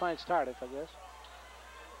somebody. He finds Tardif, I guess.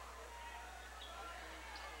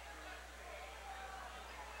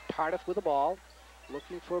 Tardif with the ball,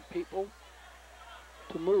 looking for people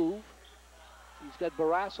to move. He's got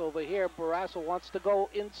Barassa over here. Barassa wants to go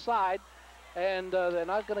inside, and they're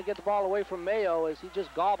not going to get the ball away from Mayo as he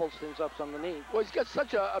just gobbles things up underneath. Well, he's got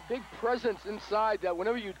such a big presence inside that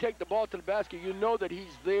whenever you take the ball to the basket, you know that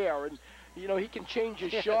he's there, and you know he can change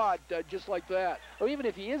his shot just like that. Or even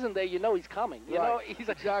if he isn't there, you know he's coming. You know, he's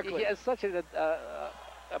exactly. He has such a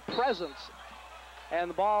presence, and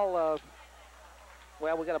the ball.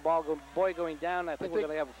 Well, we got a boy going down. I think we're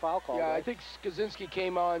going to have a foul call. Yeah, right? I think Skozinski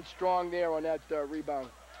came on strong there on that rebound.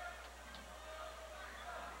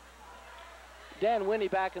 Dan Winnie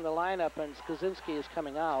back in the lineup, and Skozinski is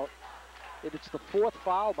coming out. It's the 4th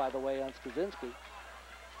foul, by the way, on Skozinski.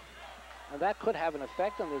 And that could have an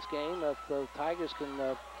effect on this game if the Tigers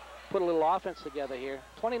can put a little offense together here.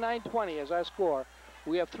 29-20 is our score.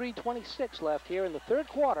 We have 3:26 left here in the third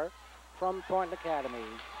quarter from Thornton Academy.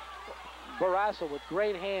 Barrasso with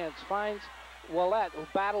great hands finds Willett, who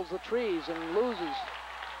battles the trees and loses.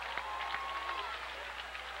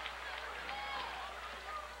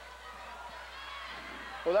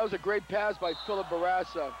 Well, that was a great pass by Philip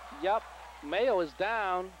Barrasso. Yep, Mayo is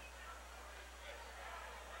down.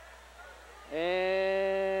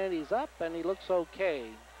 And he's up, and he looks okay.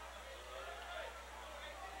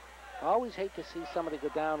 I always hate to see somebody go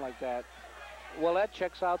down like that. Willett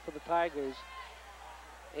checks out for the Tigers.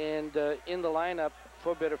 And in the lineup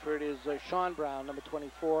for Biddeford is Sean Brown, number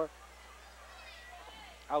 24.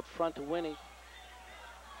 Out front to Winnie.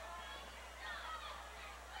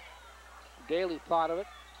 Daly thought of it,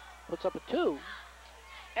 puts up a 2,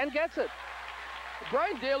 and gets it.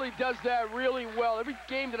 Brian Daly does that really well. Every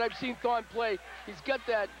game that I've seen Thorne play, he's got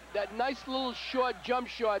that nice little short jump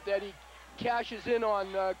shot that he cashes in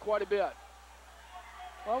on quite a bit.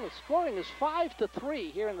 Well, the scoring is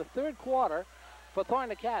 5-3 here in the third quarter for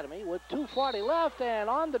Thornton Academy with 2:40 left, and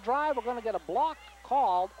on the drive we're going to get a block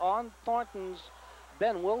called on Thornton's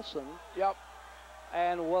Ben Wilson. Yep.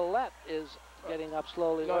 And Willett is getting up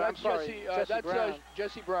slowly. No, that's Jesse Brown.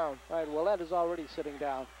 Jesse Brown. All right, Willett is already sitting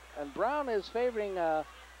down. And Brown is favoring, I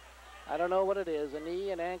don't know what it is, a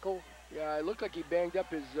knee, an ankle. Yeah, it looked like he banged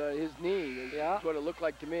up his knee. Yeah. That's what it looked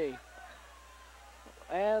like to me.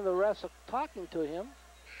 And the refs are talking to him.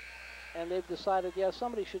 And they've decided, yeah,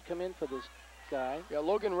 somebody should come in for this guy. Yeah,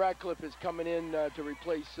 Logan Ratcliffe is coming in to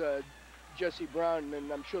replace Jesse Brown,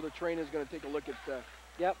 and I'm sure the trainer's going to take a look at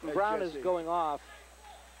Yep, and at Brown Jesse. is going off.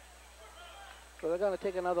 So they're going to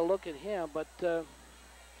take another look at him, but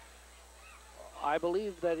I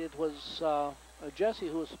believe that it was Jesse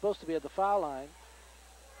who was supposed to be at the foul line.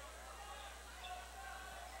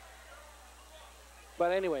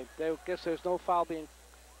 But anyway, I guess there's no foul being...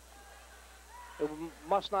 It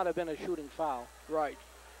must not have been a shooting foul. Right.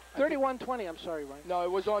 31-20, I'm sorry, Ryan. No, it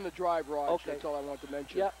was on the drive, Raj. Okay. That's all I want to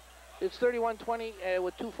mention. Yep. It's 31-20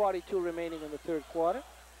 with 2:42 remaining in the third quarter.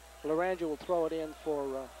 Laranja will throw it in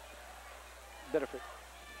for Biddeford.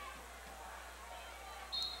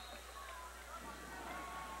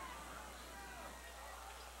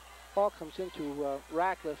 Ball comes into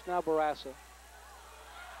Ratcliffe, now Barrasso.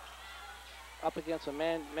 Up against a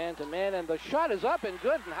man-to-man, and the shot is up and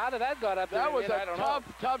good. And how did that got up there? That was I don't know.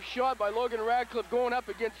 tough shot by Logan Ratcliffe going up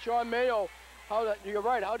against Sean Mayo. You're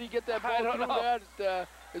right. How do you get that ball through that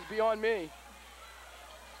is beyond me.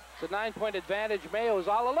 It's a 9-point advantage. Mayo is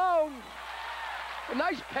all alone. A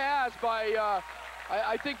nice pass by,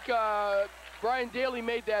 I think Brian Daly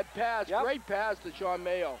made that pass. Yep. Great pass to Sean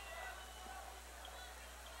Mayo.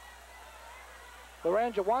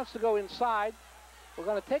 Laranja wants to go inside. We're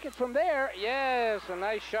going to take it from there. Yes, a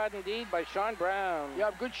nice shot indeed by Sean Brown.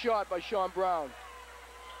 Yeah, good shot by Sean Brown.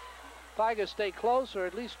 Tigers stay close, or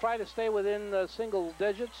at least try to stay within single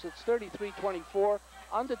digits. It's 33-24,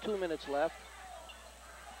 under 2 minutes left.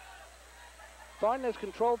 Thornton has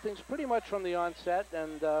controlled things pretty much from the onset,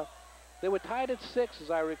 and they were tied at 6, as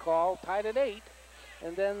I recall, tied at 8,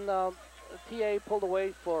 and then TA pulled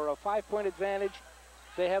away for a 5-point advantage.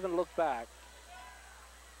 They haven't looked back.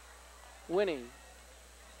 Winnie.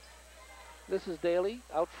 This is Daly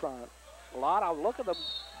out front. Look at the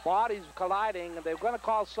bodies colliding, and they're going to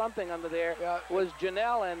call something under there. Yeah. It was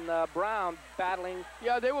Janelle and Brown battling.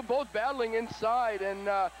 Yeah, they were both battling inside, and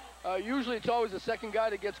usually it's always the second guy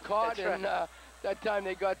that gets caught, That's and right. that time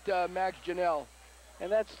they got Max Janelle.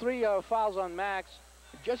 And that's 3 fouls on Max.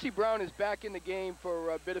 Jesse Brown is back in the game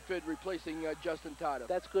for Biddeford, replacing Justin Tata.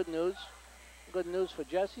 That's good news. Good news for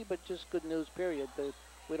Jesse, but just good news, period.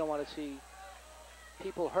 We don't want to see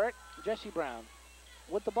people hurt. Jesse Brown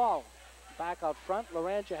with the ball. Back out front.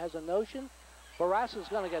 Laranja has a notion. Barrasso's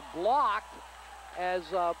going to get blocked as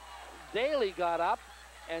Daly got up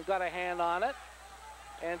and got a hand on it.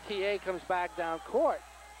 And TA comes back down court.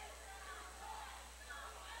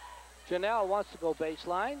 Janelle wants to go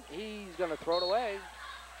baseline. He's going to throw it away.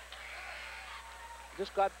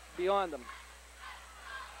 Just got beyond them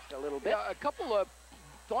a little bit. Yeah, a couple of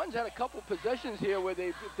Thornton's had a couple possessions here where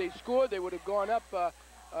if they scored, they would have gone up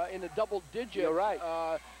in the double digits. You're right.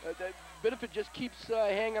 Biddeford just keeps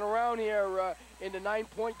hanging around here in the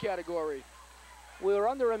 9-point category. We were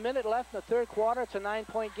under a minute left in the third quarter. It's a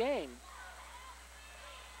 9-point game.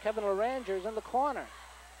 Kevin Laranja is in the corner.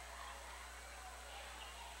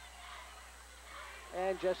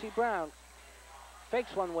 And Jesse Brown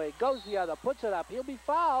fakes one way, goes the other, puts it up. He'll be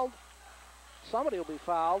fouled. Somebody will be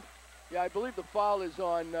fouled. Yeah, I believe the foul is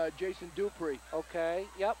on Jason Dupree. Okay,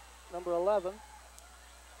 yep, number 11.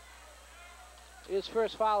 His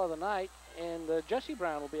first foul of the night, and Jesse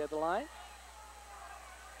Brown will be at the line.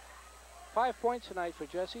 5 points tonight for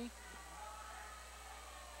Jesse.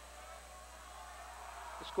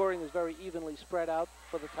 scoring is very evenly spread out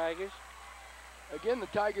for the Tigers. Again, the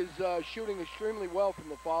Tigers shooting extremely well from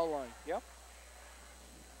the foul line. Yep.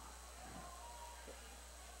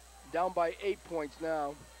 Down by 8 points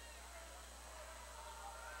now.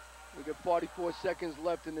 We got 44 seconds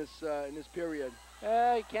left in this period.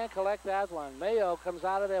 He can't collect that one. Mayo comes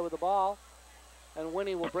out of there with the ball, and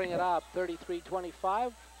Winnie will bring it up.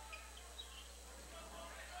 33-25.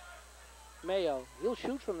 Mayo, he'll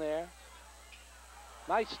shoot from there.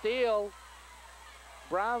 Nice steal.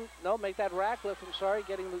 Brown, no, make that Ratcliffe, I'm sorry,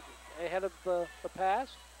 getting ahead of the pass.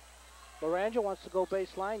 Laranja wants to go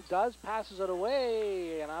baseline, does, passes it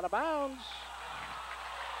away, and out of bounds.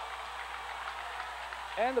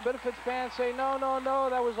 And the Biddeford fans say, no, no, no,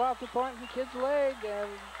 that was off the Thornton kid's leg, and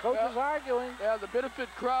coach is arguing. Yeah, the Biddeford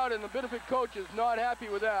crowd and the Biddeford coach is not happy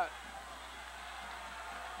with that.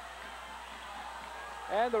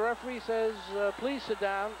 And the referee says, please sit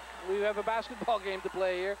down. We have a basketball game to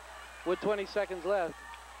play here with 20 seconds left.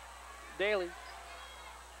 Daly.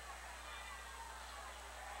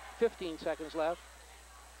 15 seconds left.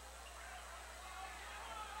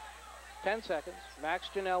 10 seconds. Max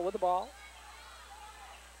Janelle with the ball.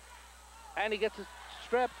 And he gets it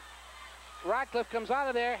stripped. Ratcliffe comes out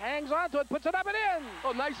of there, hangs on to it, puts it up and in.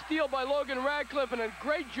 Oh, nice steal by Logan Ratcliffe, and a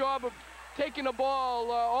great job of taking the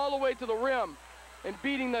ball all the way to the rim and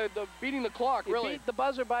beating the clock, really. He beat the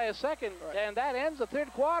buzzer by a second, right. And that ends the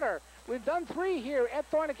third quarter. We've done 3 here at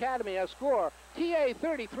Thorne Academy. Our score, TA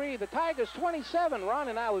 33, the Tigers 27. Ron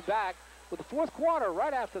and I will be back with the fourth quarter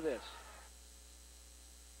right after this.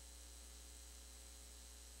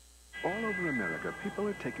 All over America, people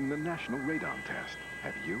are taking the National Radon Test.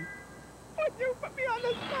 Have you? But you put me on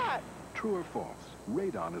the spot. True or false?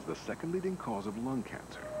 Radon is the second leading cause of lung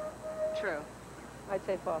cancer. True. I'd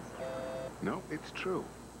say false. No, it's true.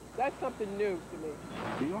 That's something new to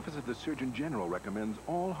me. The Office of the Surgeon General recommends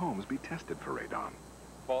all homes be tested for radon.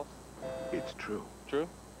 False. It's true. True.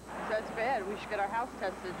 So it's bad. We should get our house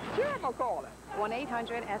tested. Sure, I'm gonna call it.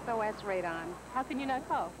 1-800-SOS-RADON. How can you not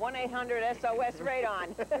call?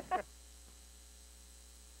 1-800-SOS-RADON.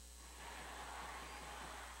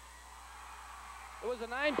 It was a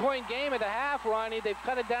 9-point game at the half, Ronnie. They've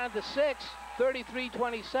cut it down to 6,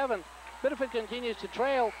 33-27. Biddeford continues to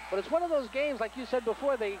trail, but it's one of those games, like you said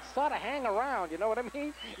before, they sort of hang around, you know what I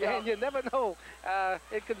mean? Yeah. And you never know.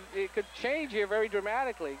 It could change here very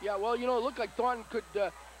dramatically. Yeah, well, you know, it looked like Thornton could,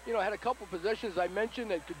 you know, had a couple possessions I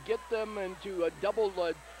mentioned that could get them into double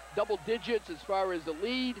digits as far as the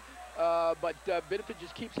lead, but Biddeford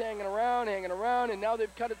just keeps hanging around, and now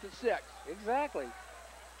they've cut it to 6. Exactly.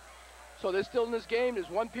 So they're still in this game.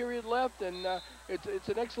 There's 1 period left, and it's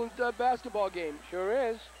an excellent basketball game. Sure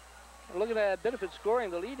is. Looking at Biddeford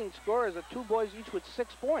scoring, the leading scorers are 2 boys each with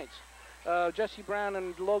 6 points. Jesse Brown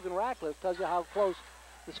and Logan Ratcliffe tells you how close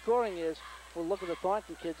the scoring is. We'll look at the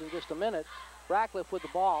Thornton kids in just a minute. Ratcliffe with the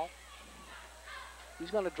ball.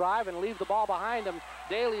 He's going to drive and leave the ball behind him.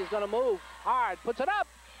 Daly is going to move hard, puts it up.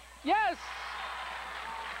 Yes!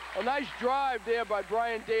 A nice drive there by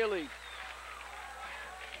Brian Daly.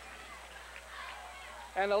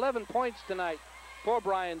 And 11 points tonight for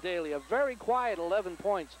Brian Daly. A very quiet 11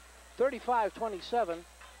 points. 35-27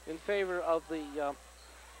 in favor of the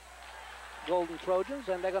Golden Trojans,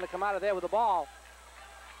 and they're going to come out of there with the ball.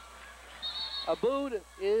 Abood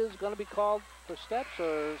is going to be called for steps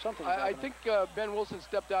or something. I think Ben Wilson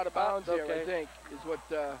stepped out of bounds here, okay. I think, is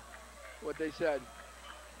what they said.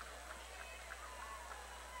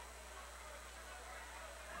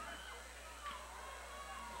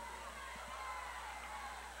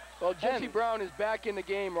 Well, Jesse Brown is back in the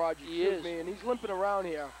game, Roger. He is. And he's limping around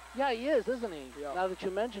here. Yeah, he is, isn't he? Yeah. Now that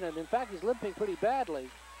you mention it. In fact, he's limping pretty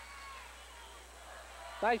badly.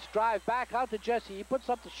 Nice drive back out to Jesse. He puts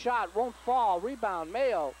up the shot, won't fall. Rebound,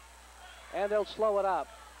 Mayo. And they'll slow it up.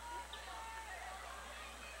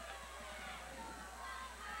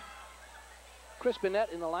 Chris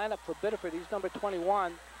Bennett in the lineup for Biddeford. He's number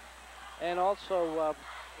 21. And also,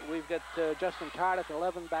 we've got Justin Cardiff,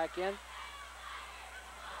 11, back in.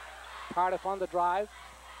 Cardiff on the drive.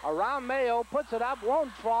 Around Mayo, puts it up,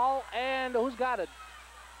 won't fall, and who's got it?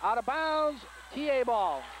 Out of bounds, TA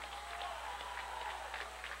ball.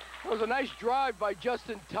 It was a nice drive by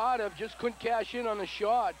Justin Cardiff, just couldn't cash in on the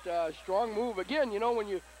shot. Strong move. Again, you know, when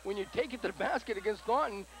you take it to the basket against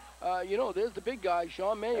Thornton, you know, there's the big guy,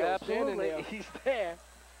 Sean Mayo, standing there. He's there.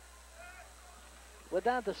 We're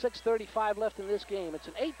down to 6:35 left in this game. It's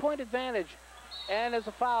an 8-point advantage. And as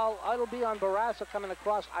a foul, it'll be on Barassa coming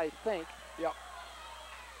across, I think. Yep.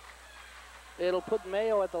 It'll put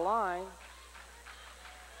Mayo at the line.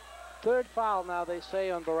 3rd foul now, they say,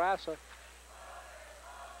 on Barassa.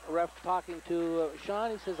 Ref talking to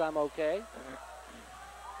Sean. He says, I'm okay.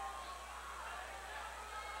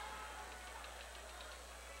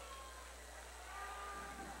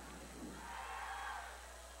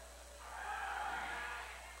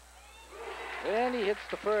 And he hits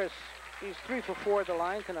the first. He's 3 for 4 at the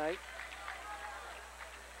line tonight.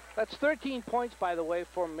 That's 13 points, by the way,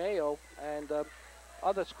 for Mayo. And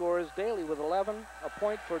other scorers, Daly with 11, a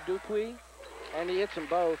point for Dupuis, and he hits them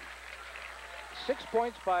both. 6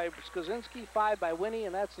 points by Skozinski, 5 by Winnie,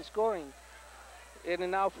 and that's the scoring. In a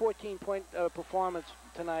now 14-point performance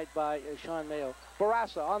tonight by Sean Mayo.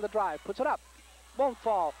 Barassa on the drive, puts it up, won't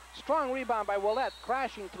fall. Strong rebound by Willett,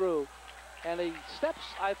 crashing through. And he steps,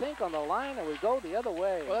 I think, on the line, and we go the other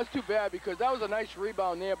way. Well, that's too bad, because that was a nice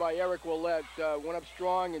rebound there by Eric Willett. Went up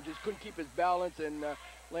strong and just couldn't keep his balance and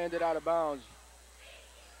landed out of bounds.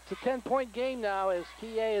 It's a 10-point game now as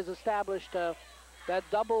TA has established that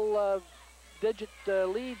double-digit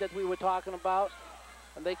lead that we were talking about.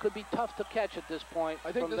 And they could be tough to catch at this point.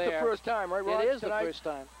 I think from this is the first time, right, Rod? It is tonight? The first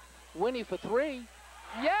time. Winnie for 3.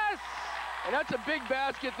 Yes! And that's a big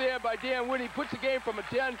basket there by Dan Winnie. Puts the game from a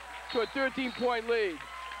 10 to a 13-point lead.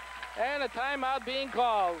 And a timeout being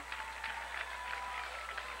called.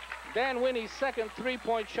 Dan Winnie's second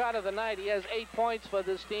three-point shot of the night. He has 8 points for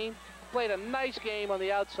this team. Played a nice game on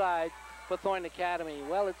the outside for Thornton Academy.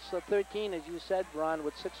 Well, it's 13, as you said, Ron,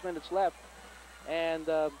 with 6 minutes left. And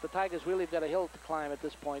the Tigers really have got a hill to climb at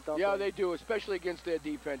this point, don't they? Yeah, they do, especially against their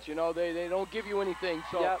defense. You know, they don't give you anything.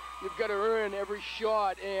 So you've got to earn every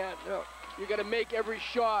shot, and you got to make every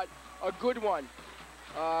shot a good one.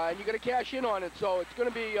 And you got to cash in on it. So it's going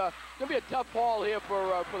to be a tough haul here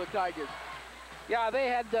for the Tigers. Yeah, they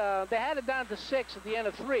had it down to 6 at the end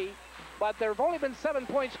of 3, but there have only been 7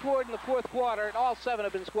 points scored in the fourth quarter, and all 7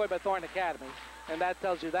 have been scored by Thornton Academy, and that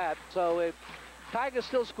tells you that. So Tigers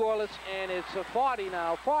still scoreless, and it's 40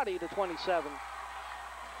 now, 40-27.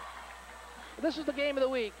 This is the game of the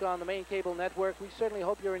week on the Maine Cable Network. We certainly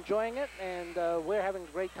hope you're enjoying it, and we're having a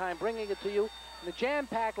great time bringing it to you in the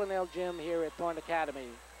jam-packed Linnell Gym here at Thornton Academy.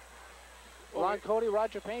 Ron Cote,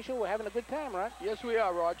 Roger Painchaud, we're having a good time, right? Yes, we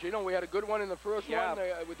are, Roger. You know, we had a good one in the first one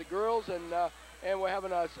with the girls, and we're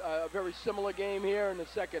having a very similar game here in the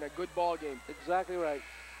second, a good ball game. Exactly right.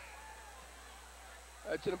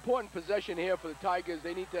 It's an important possession here for the Tigers.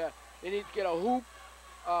 They need to get a hoop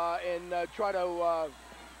and try to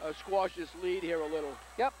squash this lead here a little.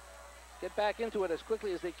 Yep. Get back into it as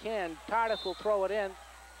quickly as they can. Tardif will throw it in.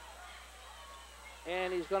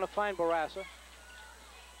 And he's going to find Barassa.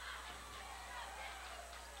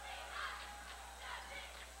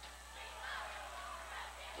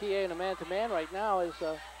 TA in a man-to-man right now is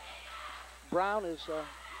Brown is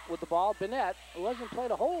with the ball. Bennett, who hasn't played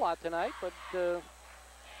a whole lot tonight, but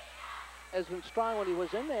has been strong when he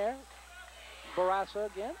was in there.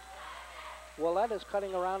 Barassa again. Willett is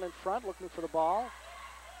cutting around in front, looking for the ball.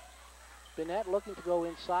 Bennett looking to go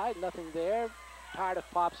inside, nothing there. Tardif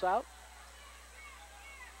pops out.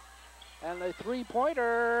 And the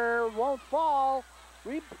three-pointer won't fall.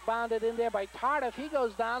 Rebounded in there by Tardif. He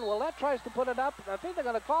goes down. Willett tries to put it up. I think they're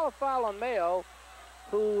going to call a foul on Mayo,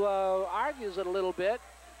 who argues it a little bit,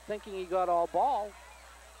 thinking he got all ball.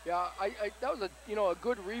 Yeah, that was a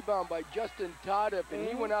good rebound by Justin Tardif, and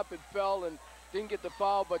he went up and fell and didn't get the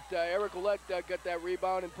foul, but Eric Willett got that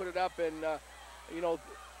rebound and put it up, and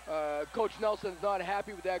Coach Nelson's not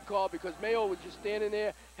happy with that call because Mayo was just standing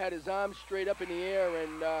there, had his arms straight up in the air,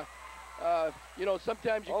 and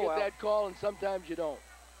sometimes you get that call and sometimes you don't.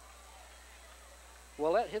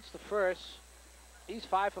 Willett hits the first. He's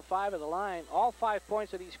 5 for 5 at the line. All 5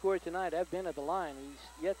 points that he scored tonight have been at the line.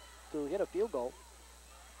 He's yet to hit a field goal.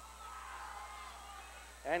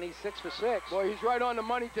 And he's 6 for 6. Boy, he's right on the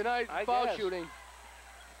money tonight, foul shooting. In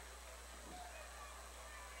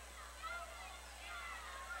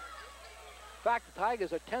fact, the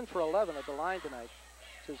Tigers are 10 for 11 at the line tonight.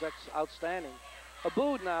 So that's outstanding.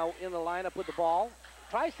 Aboud now in the lineup with the ball.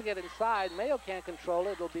 Tries to get inside. Mayo can't control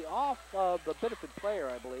it. It'll be off the Biddeford player,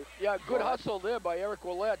 I believe. Yeah, good hustle there by Eric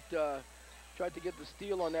Willett. Tried to get the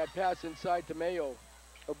steal on that pass inside to Mayo.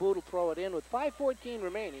 Aboud will throw it in with 5:14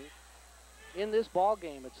 remaining in this ball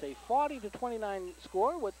game. It's a 40-29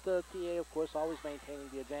 score with the TA, of course, always maintaining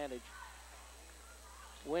the advantage.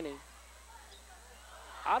 Winnie.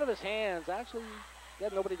 Out of his hands. Actually, he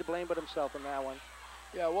had nobody to blame but himself in that one.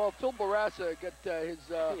 Yeah, well, Phil Barassa got his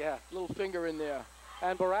little finger in there.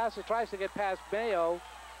 And Barassa tries to get past Mayo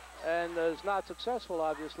and is not successful,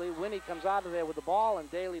 obviously. Winnie comes out of there with the ball,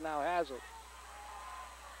 and Daly now has it.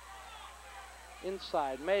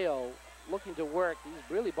 Inside, Mayo looking to work. He's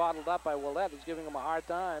really bottled up by Willett. He's giving him a hard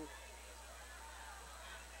time.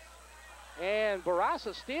 And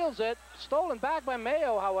Barassa steals it. Stolen back by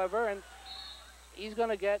Mayo, however, and he's going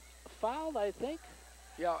to get fouled, I think.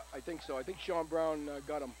 Yeah, I think so. I think Sean Brown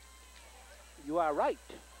got him. You are right.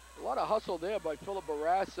 A lot of hustle there by Philip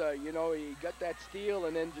Barassa. You know, he got that steal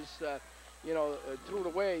and then just, threw it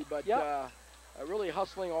away. But really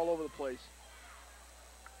hustling all over the place.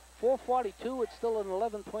 4:42, it's still an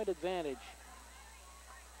 11-point advantage.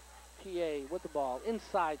 TA with the ball.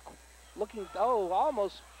 Inside, looking,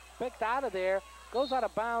 almost picked out of there. Goes out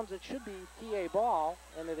of bounds. It should be TA ball,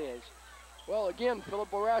 and it is. Well, again,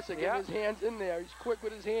 Philip Barassa getting his hands in there. He's quick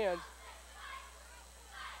with his hands.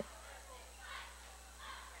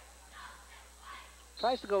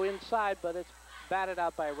 Tries to go inside, but it's batted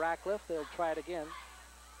out by Ratcliffe. They'll try it again.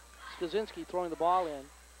 Skaczynski throwing the ball in.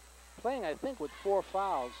 Playing, I think, with 4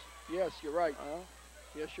 fouls. Yes, you're right.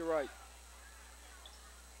 Yes, you're right.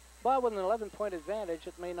 But with an 11-point advantage,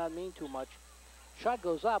 it may not mean too much. Shot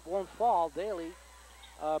goes up, won't fall. Daly.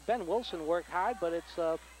 Ben Wilson worked hard, but it's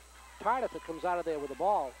Tardif that comes out of there with the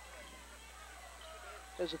ball.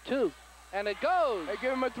 There's a 2, and it goes. They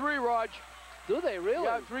give him a 3, Raj. Do they really?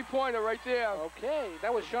 Yeah, 3-pointer right there. Okay,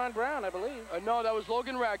 that was Sean Brown, I believe. No, that was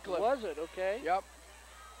Logan Ratcliffe. Was it? Okay. Yep.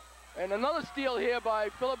 And another steal here by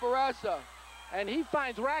Philip Barassa. And he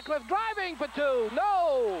finds Ratcliffe driving for 2.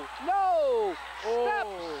 No! Steps!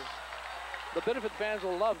 The Biddeford fans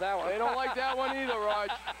will love that one. They don't like that one either,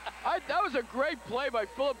 Raj. That was a great play by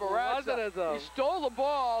Philip Barassa. Wasn't it, though? He stole the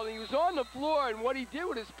ball, and he was on the floor, and what he did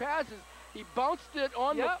with his passes, he bounced it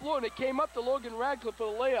on the floor, and it came up to Logan Ratcliffe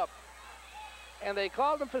for the layup. And they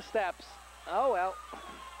called him for steps. Oh, well.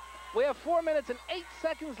 We have 4 minutes and 8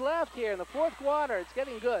 seconds left here in the fourth quarter. It's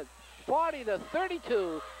getting good.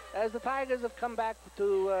 40-32 as the Tigers have come back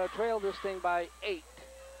to trail this thing by 8.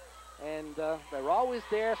 And they're always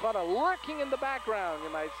there, sort of lurking in the background, you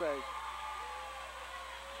might say.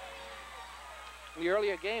 In the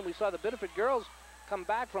earlier game, we saw the Biddeford girls come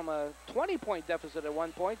back from a 20-point deficit at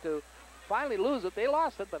one point to finally lose it. They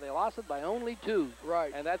lost it, but they lost it by only 2.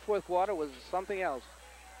 Right. And that fourth quarter was something else.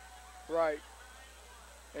 Right.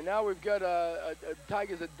 And now we've got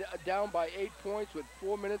Tigers down by 8 points with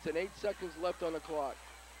 4 minutes and 8 seconds left on the clock.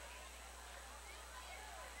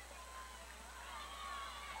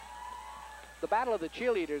 The battle of the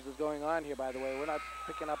cheerleaders is going on here, by the way. We're not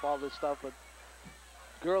picking up all this stuff, but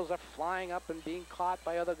girls are flying up and being caught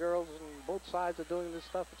by other girls, and both sides are doing this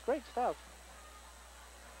stuff. It's great stuff.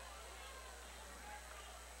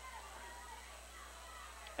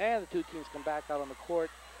 And the 2 teams come back out on the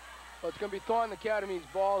court. Well, it's going to be Thornton Academy's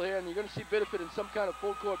ball here, and you're going to see Biddeford in some kind of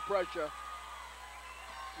full court pressure.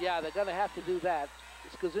 Yeah, they're going to have to do that.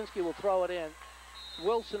 Skaczynski will throw it in.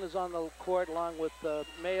 Wilson is on the court along with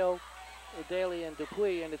Mayo, Daly, and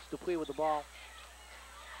Dupuis, and it's Dupuis with the ball.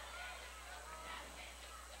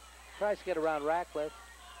 Tries to get around Ratcliffe,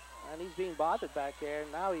 and he's being bothered back there.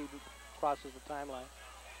 Now he crosses the timeline.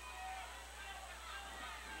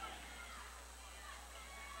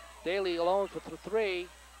 Daly alone for 3.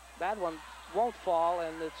 That one won't fall,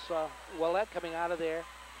 and it's Willett coming out of there.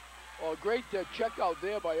 Oh, great check out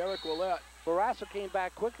there by Eric Willett. Barassa came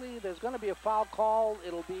back quickly. There's going to be a foul call.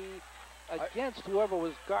 It'll be against whoever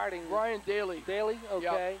was guarding. Brian Daly. Daly?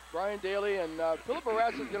 Okay. Yep. Brian Daly, and Philip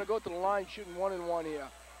Barassa is going to go to the line shooting 1-and-1 here.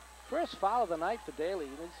 First foul of the night for Daly.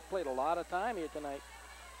 He's played a lot of time here tonight.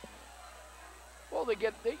 Well,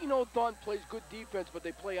 Thornton plays good defense, but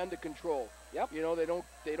they play under control. Yep. You know, they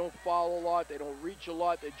don't foul a lot, they don't reach a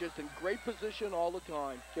lot, they're just in great position all the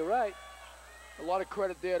time. You're right. A lot of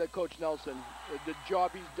credit there to Coach Nelson, the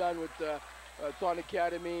job he's done with Thornton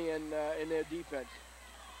Academy and in their defense.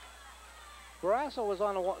 Barassa was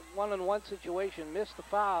on a one-on-one situation, missed the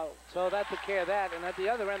foul, so that took care of that. And at the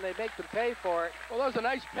other end, they make them pay for it. Well, that was a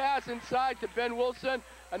nice pass inside to Ben Wilson.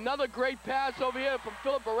 Another great pass over here from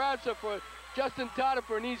Philip Barassa for Justin Tata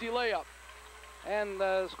for an easy layup. And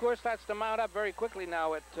the score starts to mount up very quickly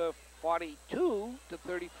now at 42-34.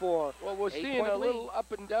 Well, we're seeing a little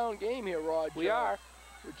up and down game here, Rod. We are.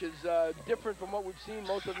 Which is different from what we've seen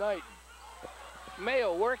most of the night.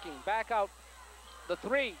 Mayo working, back out the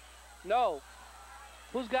 3. No.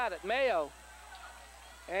 Who's got it? Mayo.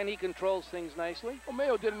 And he controls things nicely. Well,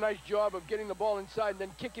 Mayo did a nice job of getting the ball inside and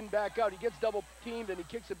then kicking back out. He gets double teamed and he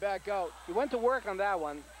kicks it back out. He went to work on that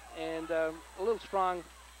one, and a little strong.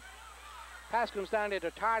 Pass comes down there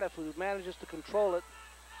to Tardif, who manages to control it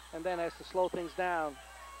and then has to slow things down.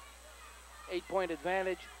 8-point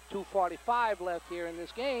advantage, 2:45 left here in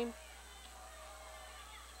this game.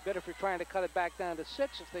 Biddeford trying to cut it back down to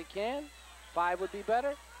 6 if they can. 5 would be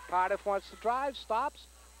better. Tardif wants to drive, stops,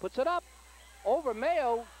 puts it up. over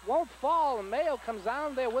Mayo, won't fall, and Mayo comes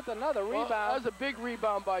down there with another Well, rebound. that was a big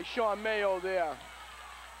rebound by Sean Mayo there.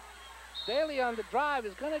 Daly on the drive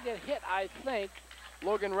is going to get hit, I think.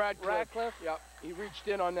 Logan Ratcliffe. Yep, he reached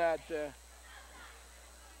in on that.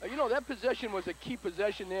 You know, that possession was a key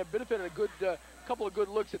possession there. Biddeford had a good couple of good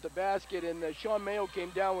looks at the basket, and Sean Mayo came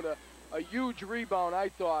down with a huge rebound, I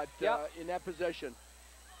thought, in that possession.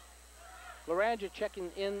 Laranja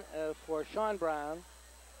checking in for Sean Brown.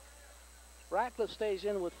 Ratcliffe stays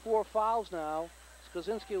in with 4 fouls now.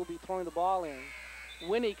 Skoczynski will be throwing the ball in.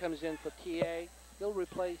 Winnie comes in for TA. He'll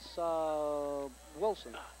replace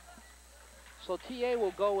Wilson. So TA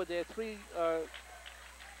will go with their 3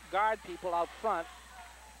 guard people out front.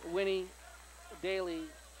 Winnie, Daly,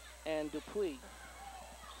 and Dupuis.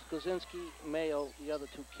 Skoczynski, Mayo, the other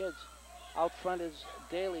 2 kids. Out front is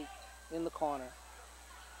Daly in the corner.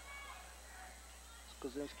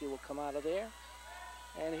 Skoczynski will come out of there.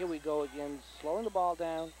 And here we go again, slowing the ball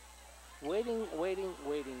down. Waiting, waiting,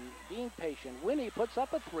 waiting, being patient. Winnie puts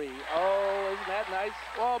up a 3. Oh, isn't that nice?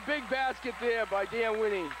 Well, big basket there by Dan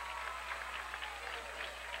Winnie.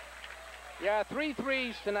 Yeah, 3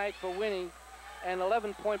 threes tonight for Winnie. An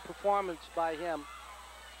 11-point performance by him.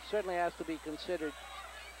 Certainly has to be considered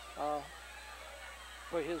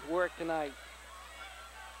for his work tonight.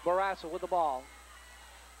 Barassa with the ball.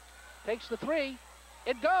 Takes the 3.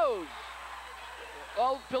 It goes.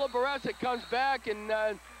 Well, Philip Barassa comes back and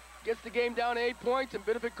gets the game down to 8 points, and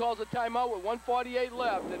Biddeford calls a timeout with 1:48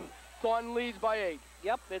 left, and Thornton leads by 8.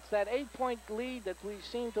 Yep, it's that 8-point lead that we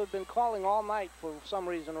seem to have been calling all night for some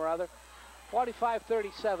reason or other.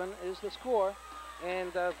 45-37 is the score.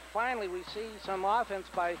 And finally, we see some offense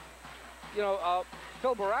by,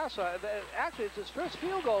 Phil Barassa. Actually, it's his first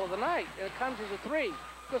field goal of the night, and it comes as a 3.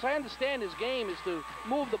 Because I understand his game is to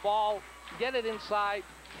move the ball, get it inside,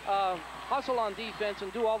 hustle on defense,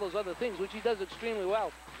 and do all those other things, which he does extremely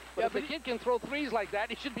well. But if the kid can throw 3s like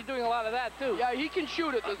that, he should be doing a lot of that, too. Yeah, he can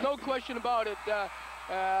shoot it. There's no question about it.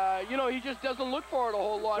 He just doesn't look for it a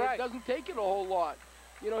whole lot. Right. He doesn't take it a whole lot.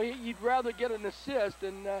 He'd rather get an assist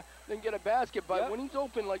than get a basket. But when he's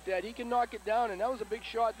open like that, he can knock it down, and that was a big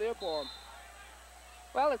shot there for him.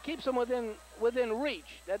 Well, it keeps them within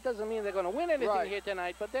reach. That doesn't mean they're going to win anything here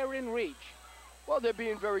tonight, but they're in reach. Well, they're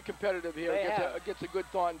being very competitive here against a good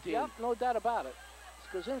Thornton team. Yep, no doubt about it.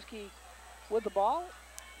 Skoczynski with the ball,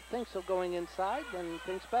 thinks of going inside, then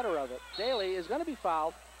thinks better of it. Daly is going to be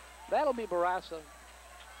fouled. That'll be Barassa.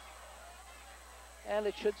 And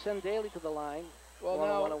it should send Daly to the line.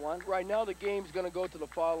 Well, right now the game's going to go to the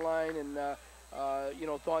foul line, and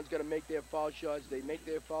Thornton's going to make their foul shots. They make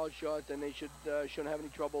their foul shots, and they shouldn't have any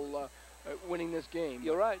trouble winning this game.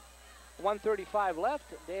 You're right. 1:35 left.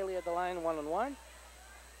 Daly at the line, 1-on-1.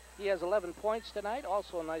 He has 11 points tonight.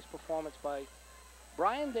 Also a nice performance by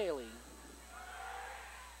Brian Daly.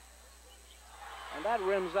 And that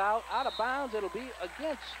rims out of bounds. It'll be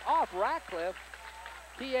off Ratcliffe.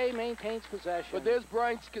 TA maintains possession. But there's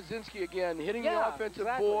Brian Skoczynski again, hitting the offensive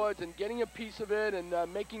boards and getting a piece of it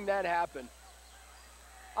and making that happen.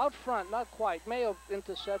 Out front, not quite. Mayo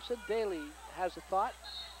intercepts it. Daly has a thought,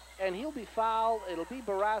 and he'll be fouled. It'll be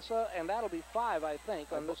Barassa, and that'll be 5, I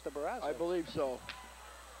think, on Mr. Barassa. I believe so.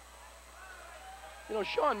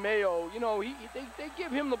 Sean Mayo, they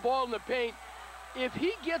give him the ball in the paint. If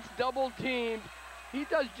he gets double teamed, he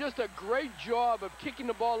does just a great job of kicking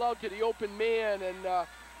the ball out to the open man, and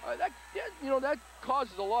that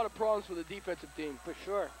causes a lot of problems for the defensive team. For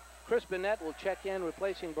sure. Chris Burnett will check in,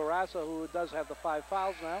 replacing Barassa, who does have the 5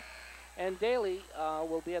 fouls now, and Daly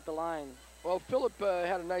will be at the line. Well, Philip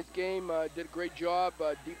had a nice game, did a great job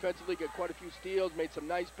defensively, got quite a few steals, made some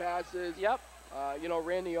nice passes. Yep.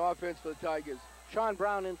 Ran the offense for the Tigers. Sean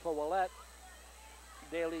Brown in for Willett.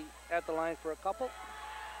 Daly at the line for a couple.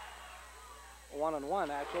 1-on-1,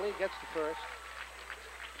 actually. Gets the first.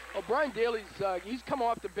 Well, Brian Daly's, he's come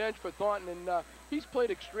off the bench for Thornton, and he's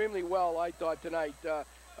played extremely well, I thought, tonight.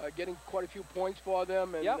 Getting quite a few points for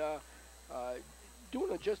them, and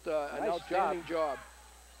doing just an outstanding job.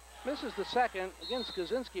 Misses the second. Again,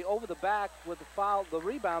 Skoczynski over the back with the foul, the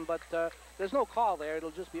rebound, but there's no call there.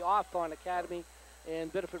 It'll just be off Thornton Academy,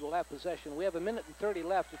 and Biddeford will have possession. We have 1:30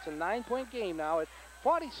 left. It's a 9-point game now at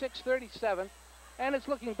 46-37. And it's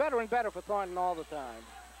looking better and better for Thornton all the time.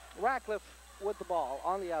 Ratcliffe with the ball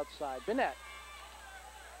on the outside. Burnett.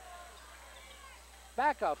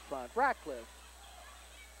 Back out front. Ratcliffe.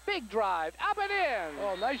 Big drive. Up and in.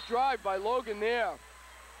 Oh, nice drive by Logan there.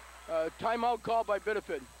 Timeout called by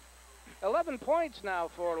Biddeford. 11 points now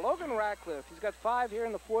for Logan Ratcliffe. He's got 5 here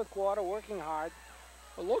in the 4th quarter, working hard.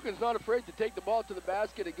 Well, Logan's not afraid to take the ball to the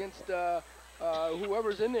basket against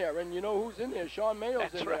whoever's in there, and you know who's in there. Sean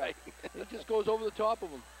Mayo's That's in right. there. He just goes over the top of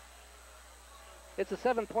him. It's a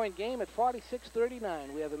 7-point game at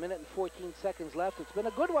 46-39. We have 1 minute and 14 seconds left. It's been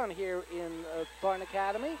a good one here in Thornton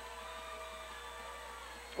Academy.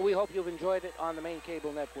 We hope you've enjoyed it on the Maine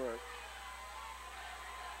Cable Network.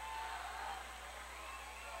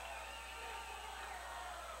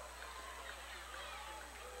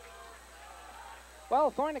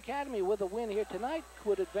 Well, Thornton Academy with a win here tonight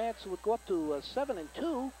would go up to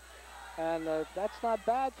 7-2, and that's not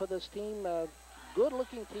bad for this team.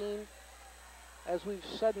 Good-looking team, as we've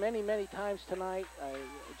said many, many times tonight.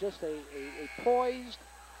 Just a poised,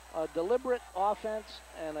 deliberate offense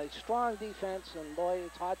and a strong defense, and boy,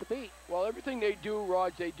 it's hard to beat. Well, everything they do,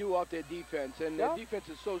 Raj, they do off their defense, and their defense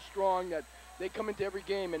is so strong that they come into every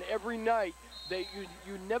game, and every night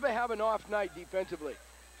you never have an off night defensively.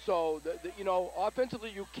 So, you know, offensively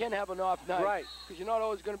you can have an off night. Right. Because you're not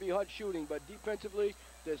always going to be hot shooting, but defensively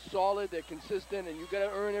they're solid, they're consistent, and you got to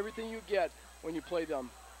earn everything you get when you play them.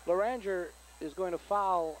 Loranger is going to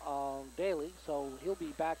foul Daly, so he'll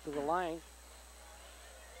be back to the line.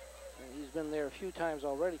 And he's been there a few times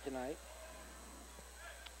already tonight.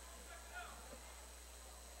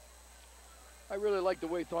 I really like the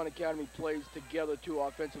way Thornton Academy plays together, too,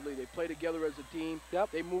 offensively. They play together as a team.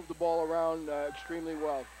 Yep. They move the ball around extremely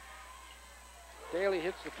well. Daly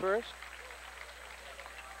hits the first.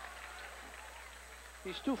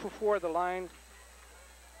 He's 2 for 4 at the line.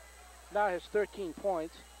 Now has 13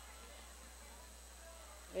 points.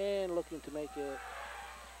 And looking to make it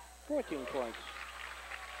 14 points.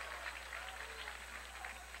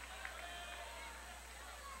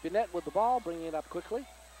 Bennett with the ball, bringing it up quickly.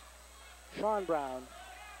 Sean Brown.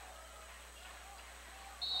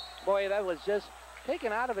 Boy, that was just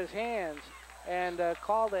taken out of his hands and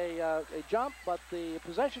called a jump, but the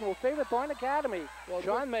possession will favor Thornton Academy. Well,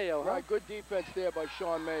 Sean Mayo. Right, good defense there by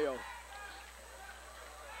Sean Mayo.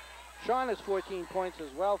 Sean has 14 points as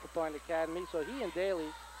well for Thornton Academy, so he and Daly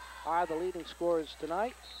are the leading scorers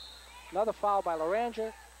tonight. Another foul by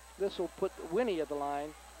Loranger. This will put Winnie at the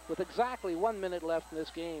line with exactly 1 minute left in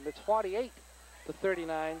this game. It's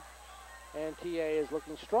 48-39. And TA is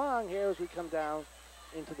looking strong here as we come down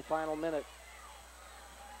into the final minute.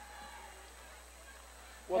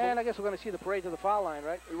 Well, and I guess we're going to see the parade to the foul line,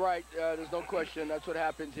 right? Right. There's no question. That's what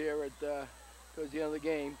happens here at towards the end of the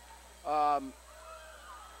game.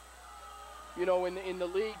 You know, in the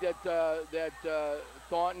league that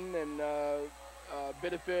Thornton and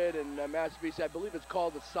Biddeford and Massapequa, I believe it's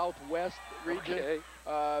called the Southwest region. Okay.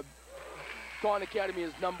 Thornton Academy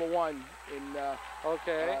is #1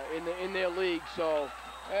 in their league. So,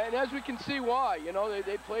 and as we can see why, you know,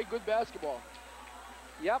 they play good basketball.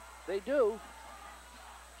 Yep, they do.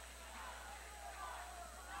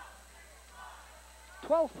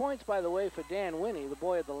 12 points, by the way, for Dan Winnie, the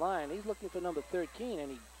boy at the line. He's looking for number 13,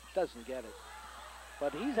 and he doesn't get it.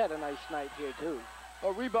 But he's had a nice night here, too.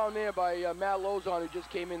 A rebound there by Matt Lozon, who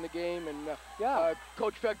just came in the game. And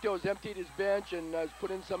Coach Fecto has emptied his bench and has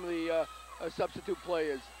put in some of the substitute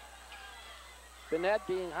players. Bennett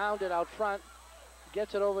being hounded out front,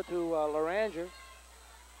 gets it over to Loranger.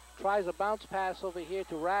 Tries a bounce pass over here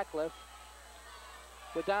to Ratcliffe.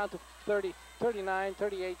 We're down to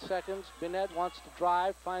 38 seconds. Bennett wants to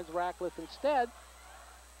drive, finds Ratcliffe instead.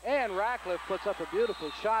 And Ratcliffe puts up a beautiful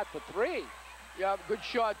shot for 3. Yeah, good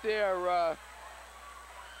shot there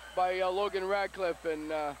by Logan Ratcliffe.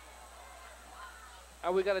 And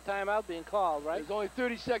we got a timeout being called, right? There's only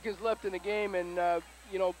 30 seconds left in the game, and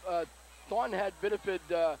you know, Thornton had Biddeford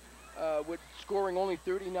with scoring only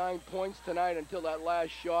 39 points tonight until that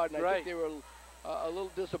last shot, and I think they were a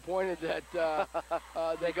little disappointed that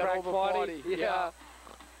they got over 40.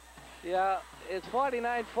 Yeah, it's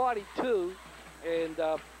 49-42,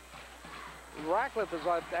 and Ratcliffe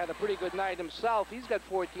has had a pretty good night himself. He's got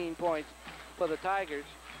 14 points for the Tigers.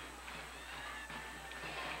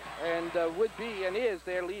 And would be and is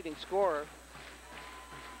their leading scorer.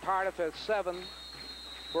 Cardiff has 7.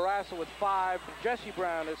 Barassa with 5. Jesse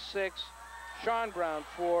Brown has 6. Sean Brown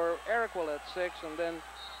 4. Eric Will at 6. And then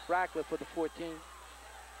Ratcliffe with the 14.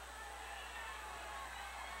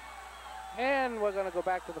 And we're going to go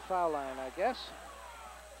back to the foul line, I guess.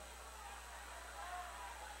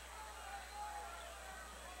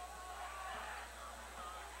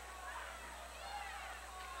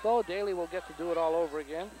 So Daly will get to do it all over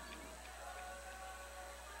again.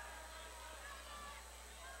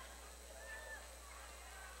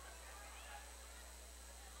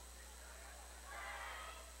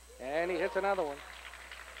 And he hits another one.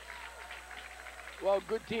 Well,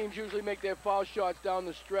 good teams usually make their foul shots down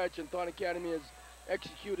the stretch, and Thornton Academy has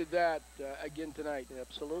executed that again tonight.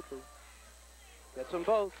 Absolutely. Gets them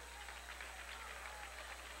both.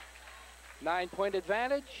 9-point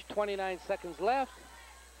advantage, 29 seconds left.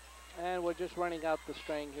 And we're just running out the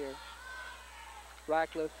string here.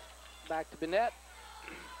 Ratcliffe back to Bennett.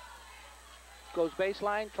 Goes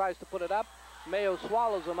baseline, tries to put it up. Mayo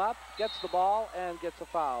swallows him up, gets the ball, and gets a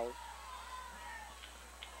foul.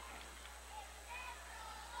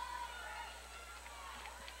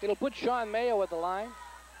 It'll put Sean Mayo at the line.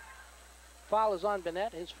 Foul is on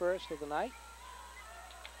Bennett, his first of the night.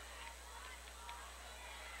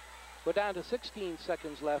 We're down to 16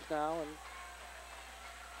 seconds left now, and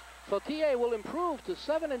so TA will improve to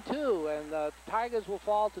 7-2, and the Tigers will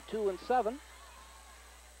fall to 2-7.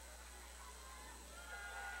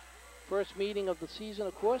 First meeting of the season,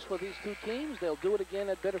 of course, for these two teams. They'll do it again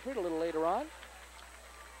at Biddeford a little later on,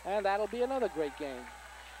 and that'll be another great game.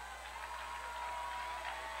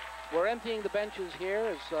 We're emptying the benches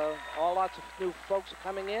here as lots of new folks are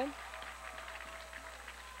coming in.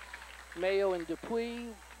 Mayo and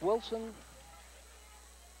Dupuis, Wilson,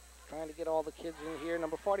 trying to get all the kids in here.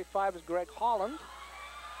 Number 45 is Greg Holland.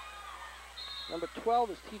 Number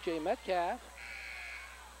 12 is TJ Metcalf.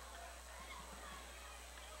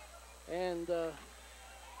 And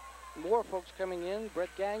more folks coming in. Brett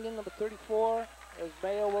Gagnon, number 34, as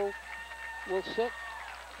Mayo will sit.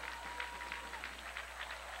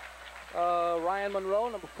 Ryan Monroe,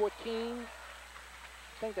 number 14.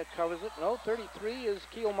 I think that covers it. No, 33 is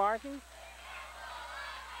Keel Martin.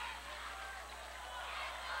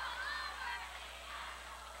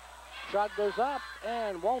 Shot goes up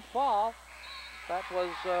and won't fall. That was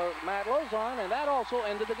Matt Lozon, and that also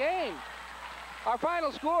ended the game. Our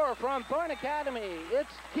final score from Thorne Academy,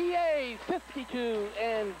 it's TA 52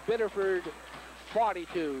 and Biddeford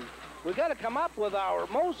 42. We've got to come up with our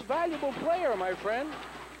most valuable player, my friend.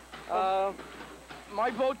 My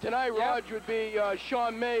vote tonight, Raj, would be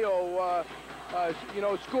Sean Mayo.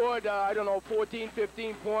 Scored, 14,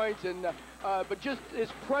 15 points, and but just his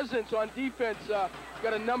presence on defense,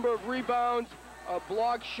 got a number of rebounds,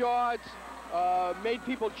 blocked shots, made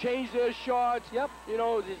people change their shots. Yep.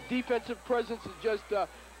 His defensive presence is just a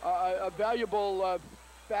valuable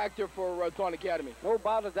factor for Thorne Academy. No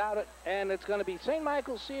doubt about it. And it's going to be St.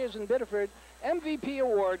 Michael, Sears, and Biddeford. MVP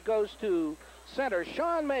award goes to center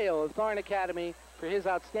Sean Mayo of Thorne Academy for his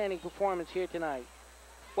outstanding performance here tonight.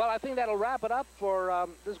 Well, I think that'll wrap it up for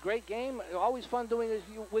this great game. Always fun doing this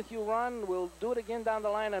with you, Ron. We'll do it again down the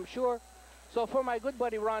line, I'm sure. So for my good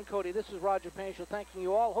buddy Ron Cote, this is Roger Painchaud thanking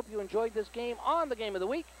you all. Hope you enjoyed this game on the Game of the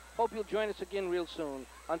Week. Hope you'll join us again real soon.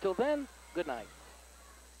 Until then, good night.